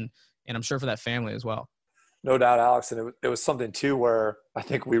show and I'm sure for that family as well. No doubt, Alex. And it was something too where I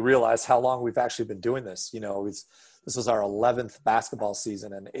think we realized how long we've actually been doing this. You know, this was our 11th basketball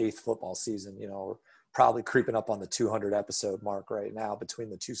season and 8th football season. You know, we're probably creeping up on the 200 episode mark right now between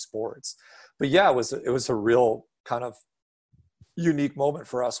the two sports. But yeah, it was a real kind of unique moment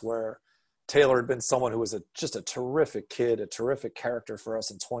for us where Taylor had been someone who was just a terrific kid, a terrific character for us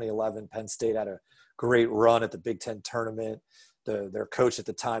in 2011. Penn State had a great run at the Big Ten tournament. Their coach at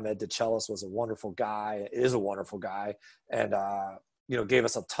the time, Ed DeChellis, was a wonderful guy, is a wonderful guy, and gave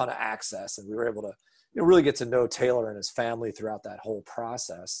us a ton of access, and we were able to really get to know Taylor and his family throughout that whole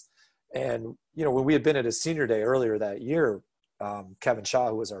process. And when we had been at his senior day earlier that year, Kevin Shaw,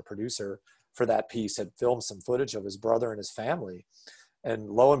 who was our producer for that piece, had filmed some footage of his brother and his family, and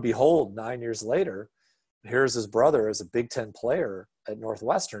lo and behold, 9 years later, here's his brother as a Big Ten player at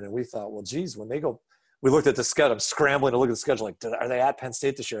Northwestern, and we thought, well, geez, when they go. We looked at the schedule. I'm scrambling to look at the schedule. Like, are they at Penn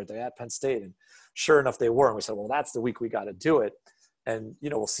State this year? Are they at Penn State? And sure enough, they were. And we said, well, that's the week we got to do it. And,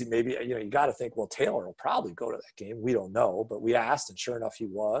 we'll see. Maybe, you got to think, well, Taylor will probably go to that game. We don't know. But we asked, and sure enough, he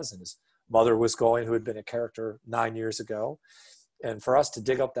was. And his mother was going, who had been a character 9 years ago. And for us to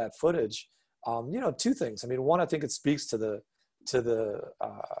dig up that footage, two things. I mean, one, I think it speaks to the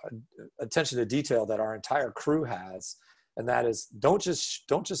attention to detail that our entire crew has. And that is, don't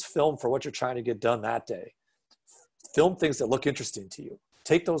just film for what you're trying to get done that day. Film things that look interesting to you.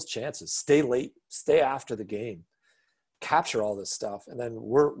 Take those chances. Stay late. Stay after the game. Capture all this stuff. And then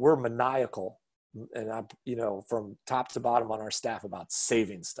we're maniacal, and from top to bottom on our staff about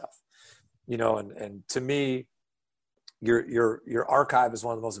saving stuff. And to me, your archive is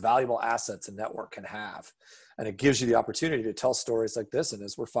one of the most valuable assets a network can have. And it gives you the opportunity to tell stories like this. And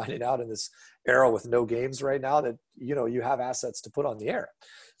as we're finding out in this era with no games right now, that, you have assets to put on the air.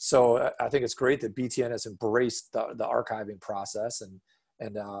 So I think it's great that BTN has embraced the archiving process. And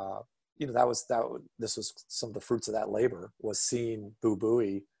this was some of the fruits of that labor, was seeing Boo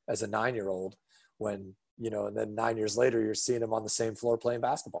Buie as a 9-year-old when, and then 9 years later, you're seeing him on the same floor playing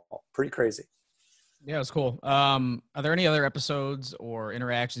basketball. Pretty crazy. Yeah, it was cool. Are there any other episodes or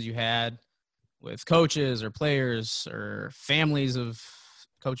interactions you had with coaches or players or families of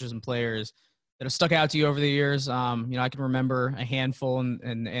coaches and players that have stuck out to you over the years? I can remember a handful,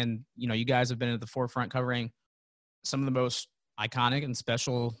 and you guys have been at the forefront covering some of the most iconic and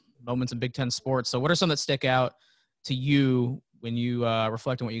special moments in Big Ten sports. So what are some that stick out to you when you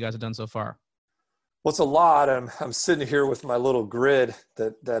reflect on what you guys have done so far? Well, it's a lot. I'm sitting here with my little grid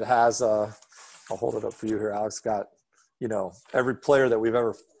that has I'll hold it up for you here, Alex. Got, every player that we've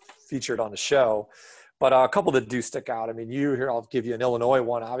ever featured on the show, but a couple that do stick out. I mean, I'll give you an Illinois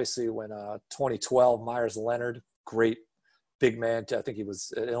one. Obviously, when 2012, Myers Leonard, great big man. I think he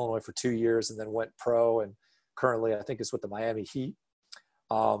was at Illinois for 2 years and then went pro, and currently I think is with the Miami Heat.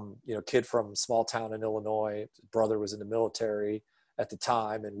 Kid from small town in Illinois. His brother was in the military at the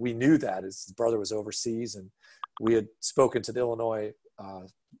time, and we knew that his brother was overseas, and we had spoken to the Illinois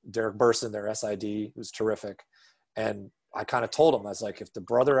Derek Burson, their SID, who's terrific. And I kind of told him, I was like, if the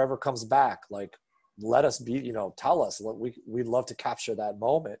brother ever comes back, like, let us be, tell us, we'd love to capture that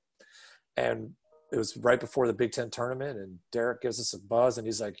moment. And it was right before the Big Ten tournament, and Derek gives us a buzz, and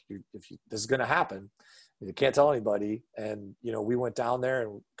he's like, this is going to happen. You can't tell anybody. And, we went down there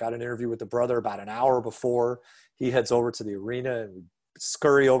and got an interview with the brother about an hour before he heads over to the arena, and we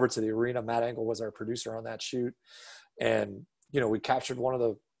scurry over to the arena. Matt Engel was our producer on that shoot. And, we captured one of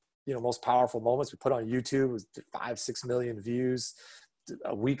the, most powerful moments. We put on YouTube. It was 5-6 million views.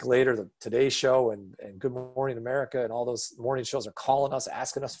 A week later, the Today Show and Good Morning America and all those morning shows are calling us,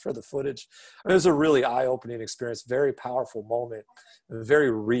 asking us for the footage. I mean, it was a really eye-opening experience, very powerful moment,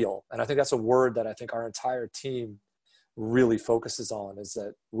 very real. And I think that's a word that I think our entire team really focuses on, is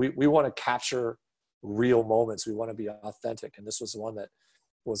that we want to capture real moments. We want to be authentic. And this was one that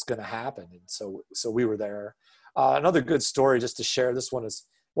was going to happen. And so we were there. Another good story just to share. This one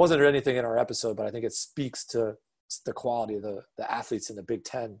wasn't anything in our episode, but I think it speaks to the quality of the athletes in the Big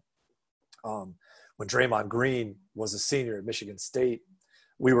Ten. When Draymond Green was a senior at Michigan State,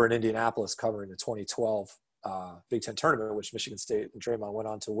 we were in Indianapolis covering the 2012 Big Ten tournament, which Michigan State and Draymond went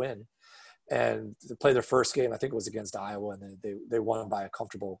on to win. And they played their first game, I think it was against Iowa, and they won by a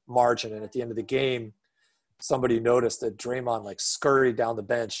comfortable margin. And at the end of the game, somebody noticed that Draymond scurried down the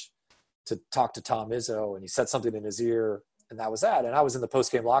bench to talk to Tom Izzo, and he said something in his ear, and that was that. And I was in the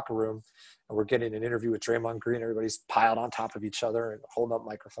post-game locker room, and we're getting an interview with Draymond Green. Everybody's piled on top of each other and holding up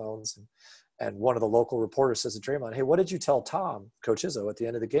microphones. And one of the local reporters says to Draymond, "Hey, what did you tell Tom, Coach Izzo, at the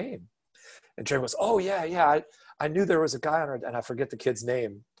end of the game?" And Draymond goes, "Oh, yeah. I knew there was a guy on our," and I forget the kid's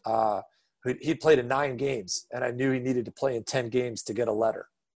name. He'd played in 9 games, and I knew he needed to play in 10 games to get a letter.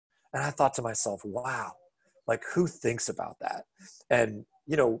 And I thought to myself, wow, who thinks about that? And,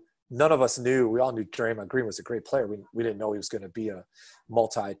 none of us knew. We all knew Draymond Green was a great player. We didn't know he was going to be a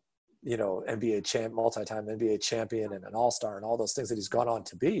multi-time NBA champion and an all-star and all those things that he's gone on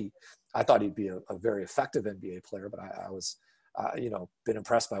to be. I thought he'd be a very effective NBA player, but I was, been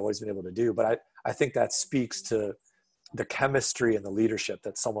impressed by what he's been able to do. But I think that speaks to the chemistry and the leadership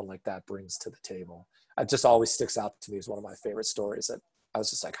that someone like that brings to the table. It just always sticks out to me as one of my favorite stories, that I was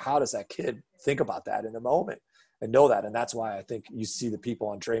just like, how does that kid think about that in a moment and know that? And that's why I think you see the people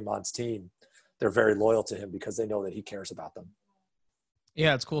on Draymond's team, they're very loyal to him because they know that he cares about them.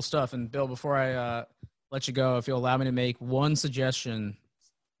 Yeah, it's cool stuff. And Bill, before I let you go, if you'll allow me to make one suggestion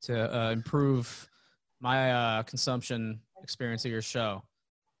to improve my consumption experience of your show,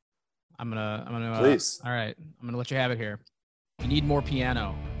 I'm gonna. Please. All right, I'm gonna let you have it here. You need more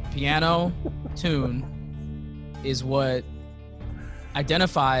piano. Piano tune is what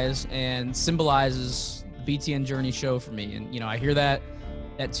identifies and symbolizes the BTN Journey show for me. And I hear that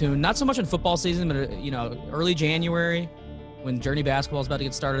tune not so much in football season, but early January, when Journey basketball is about to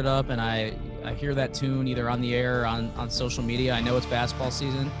get started up, and I hear that tune either on the air or on social media. I know it's basketball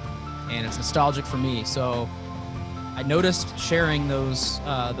season, and it's nostalgic for me. So I noticed sharing those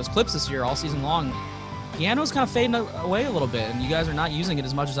clips this year all season long. Piano's kind of fading away a little bit, and you guys are not using it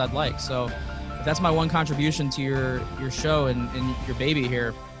as much as I'd like. So if that's my one contribution to your show and your baby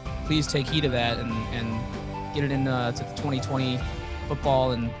here, please take heed of that and get it into the 2020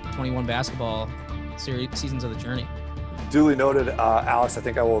 football and 21 baskugbasketball seasons of the Journey. Duly noted, Alex. I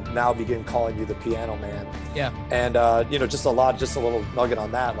think I will now begin calling you the Piano Man. Yeah. And just a little nugget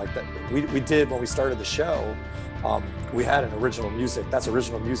on that. We did when we started the show. We had an original music. That's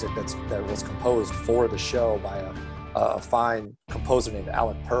original music that was composed for the show by a fine composer named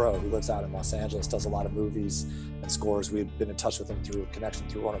Alec Perro, who lives out in Los Angeles, does a lot of movies and scores. We've been in touch with him through a connection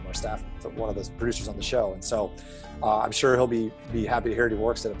through one of our staff, one of the producers on the show. And so I'm sure he'll be happy to hear it. He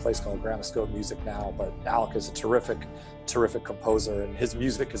works at a place called Gramascope Music now, but Alec is a terrific composer, and his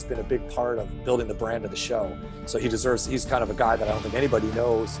music has been a big part of building the brand of the show. So he's kind of a guy that I don't think anybody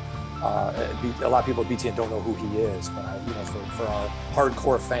knows. A lot of people at BTN don't know who he is, but for our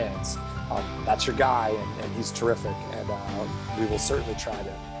hardcore fans, that's your guy, and he's terrific. And we will certainly try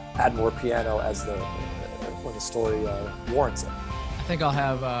to add more piano when the story warrants it. I think I'll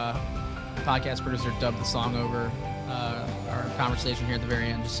have the podcast producer dub the song over our conversation here at the very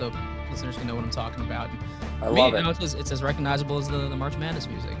end, just so listeners can know what I'm talking about. I love it. It's as recognizable as the March Madness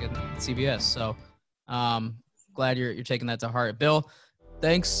music at CBS. So glad you're taking that to heart. Bill,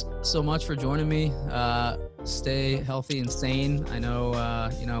 thanks so much for joining me. Stay healthy and sane. I know,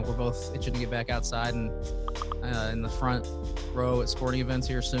 we're both itching to get back outside and in the front row at sporting events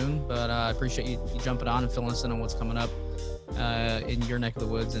here soon. But I appreciate you jumping on and filling us in on what's coming up in your neck of the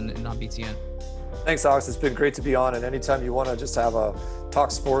woods and on BTN. Thanks, Alex. It's been great to be on. And anytime you want to just have a talk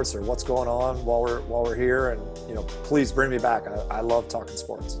sports or what's going on while we're here, and please bring me back. I love talking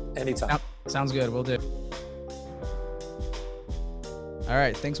sports. Anytime. Sounds good. We'll do. All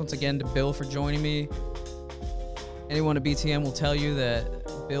right. Thanks once again to Bill for joining me. Anyone at BTN will tell you that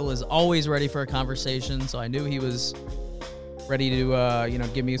Bill is always ready for a conversation, so I knew he was ready to,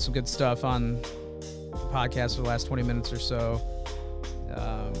 give me some good stuff on the podcast for the last 20 minutes or so.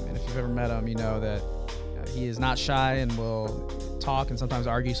 And if you've ever met him, you know that he is not shy and will talk and sometimes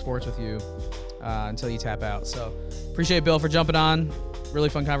argue sports with you until you tap out. So appreciate Bill for jumping on. Really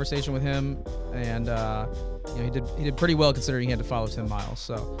fun conversation with him, and he did pretty well considering he had to follow Tim Miles.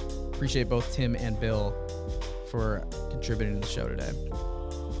 So appreciate both Tim and Bill for contributing to the show today.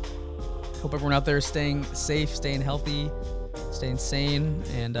 Hope everyone out there is staying safe, staying healthy, staying sane,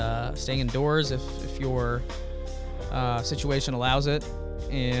 and staying indoors if your situation allows it.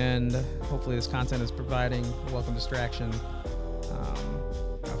 And hopefully this content is providing a welcome distraction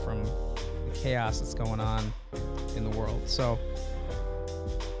from the chaos that's going on in the world. So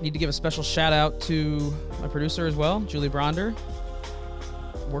need to give a special shout out to my producer as well, Julie Bronder,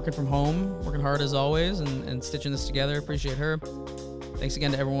 working from home, working hard as always, and stitching this together. Appreciate her. Thanks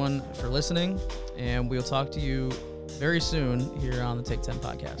again to everyone for listening, and we'll talk to you very soon here on the Take 10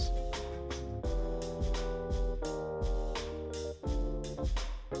 podcast.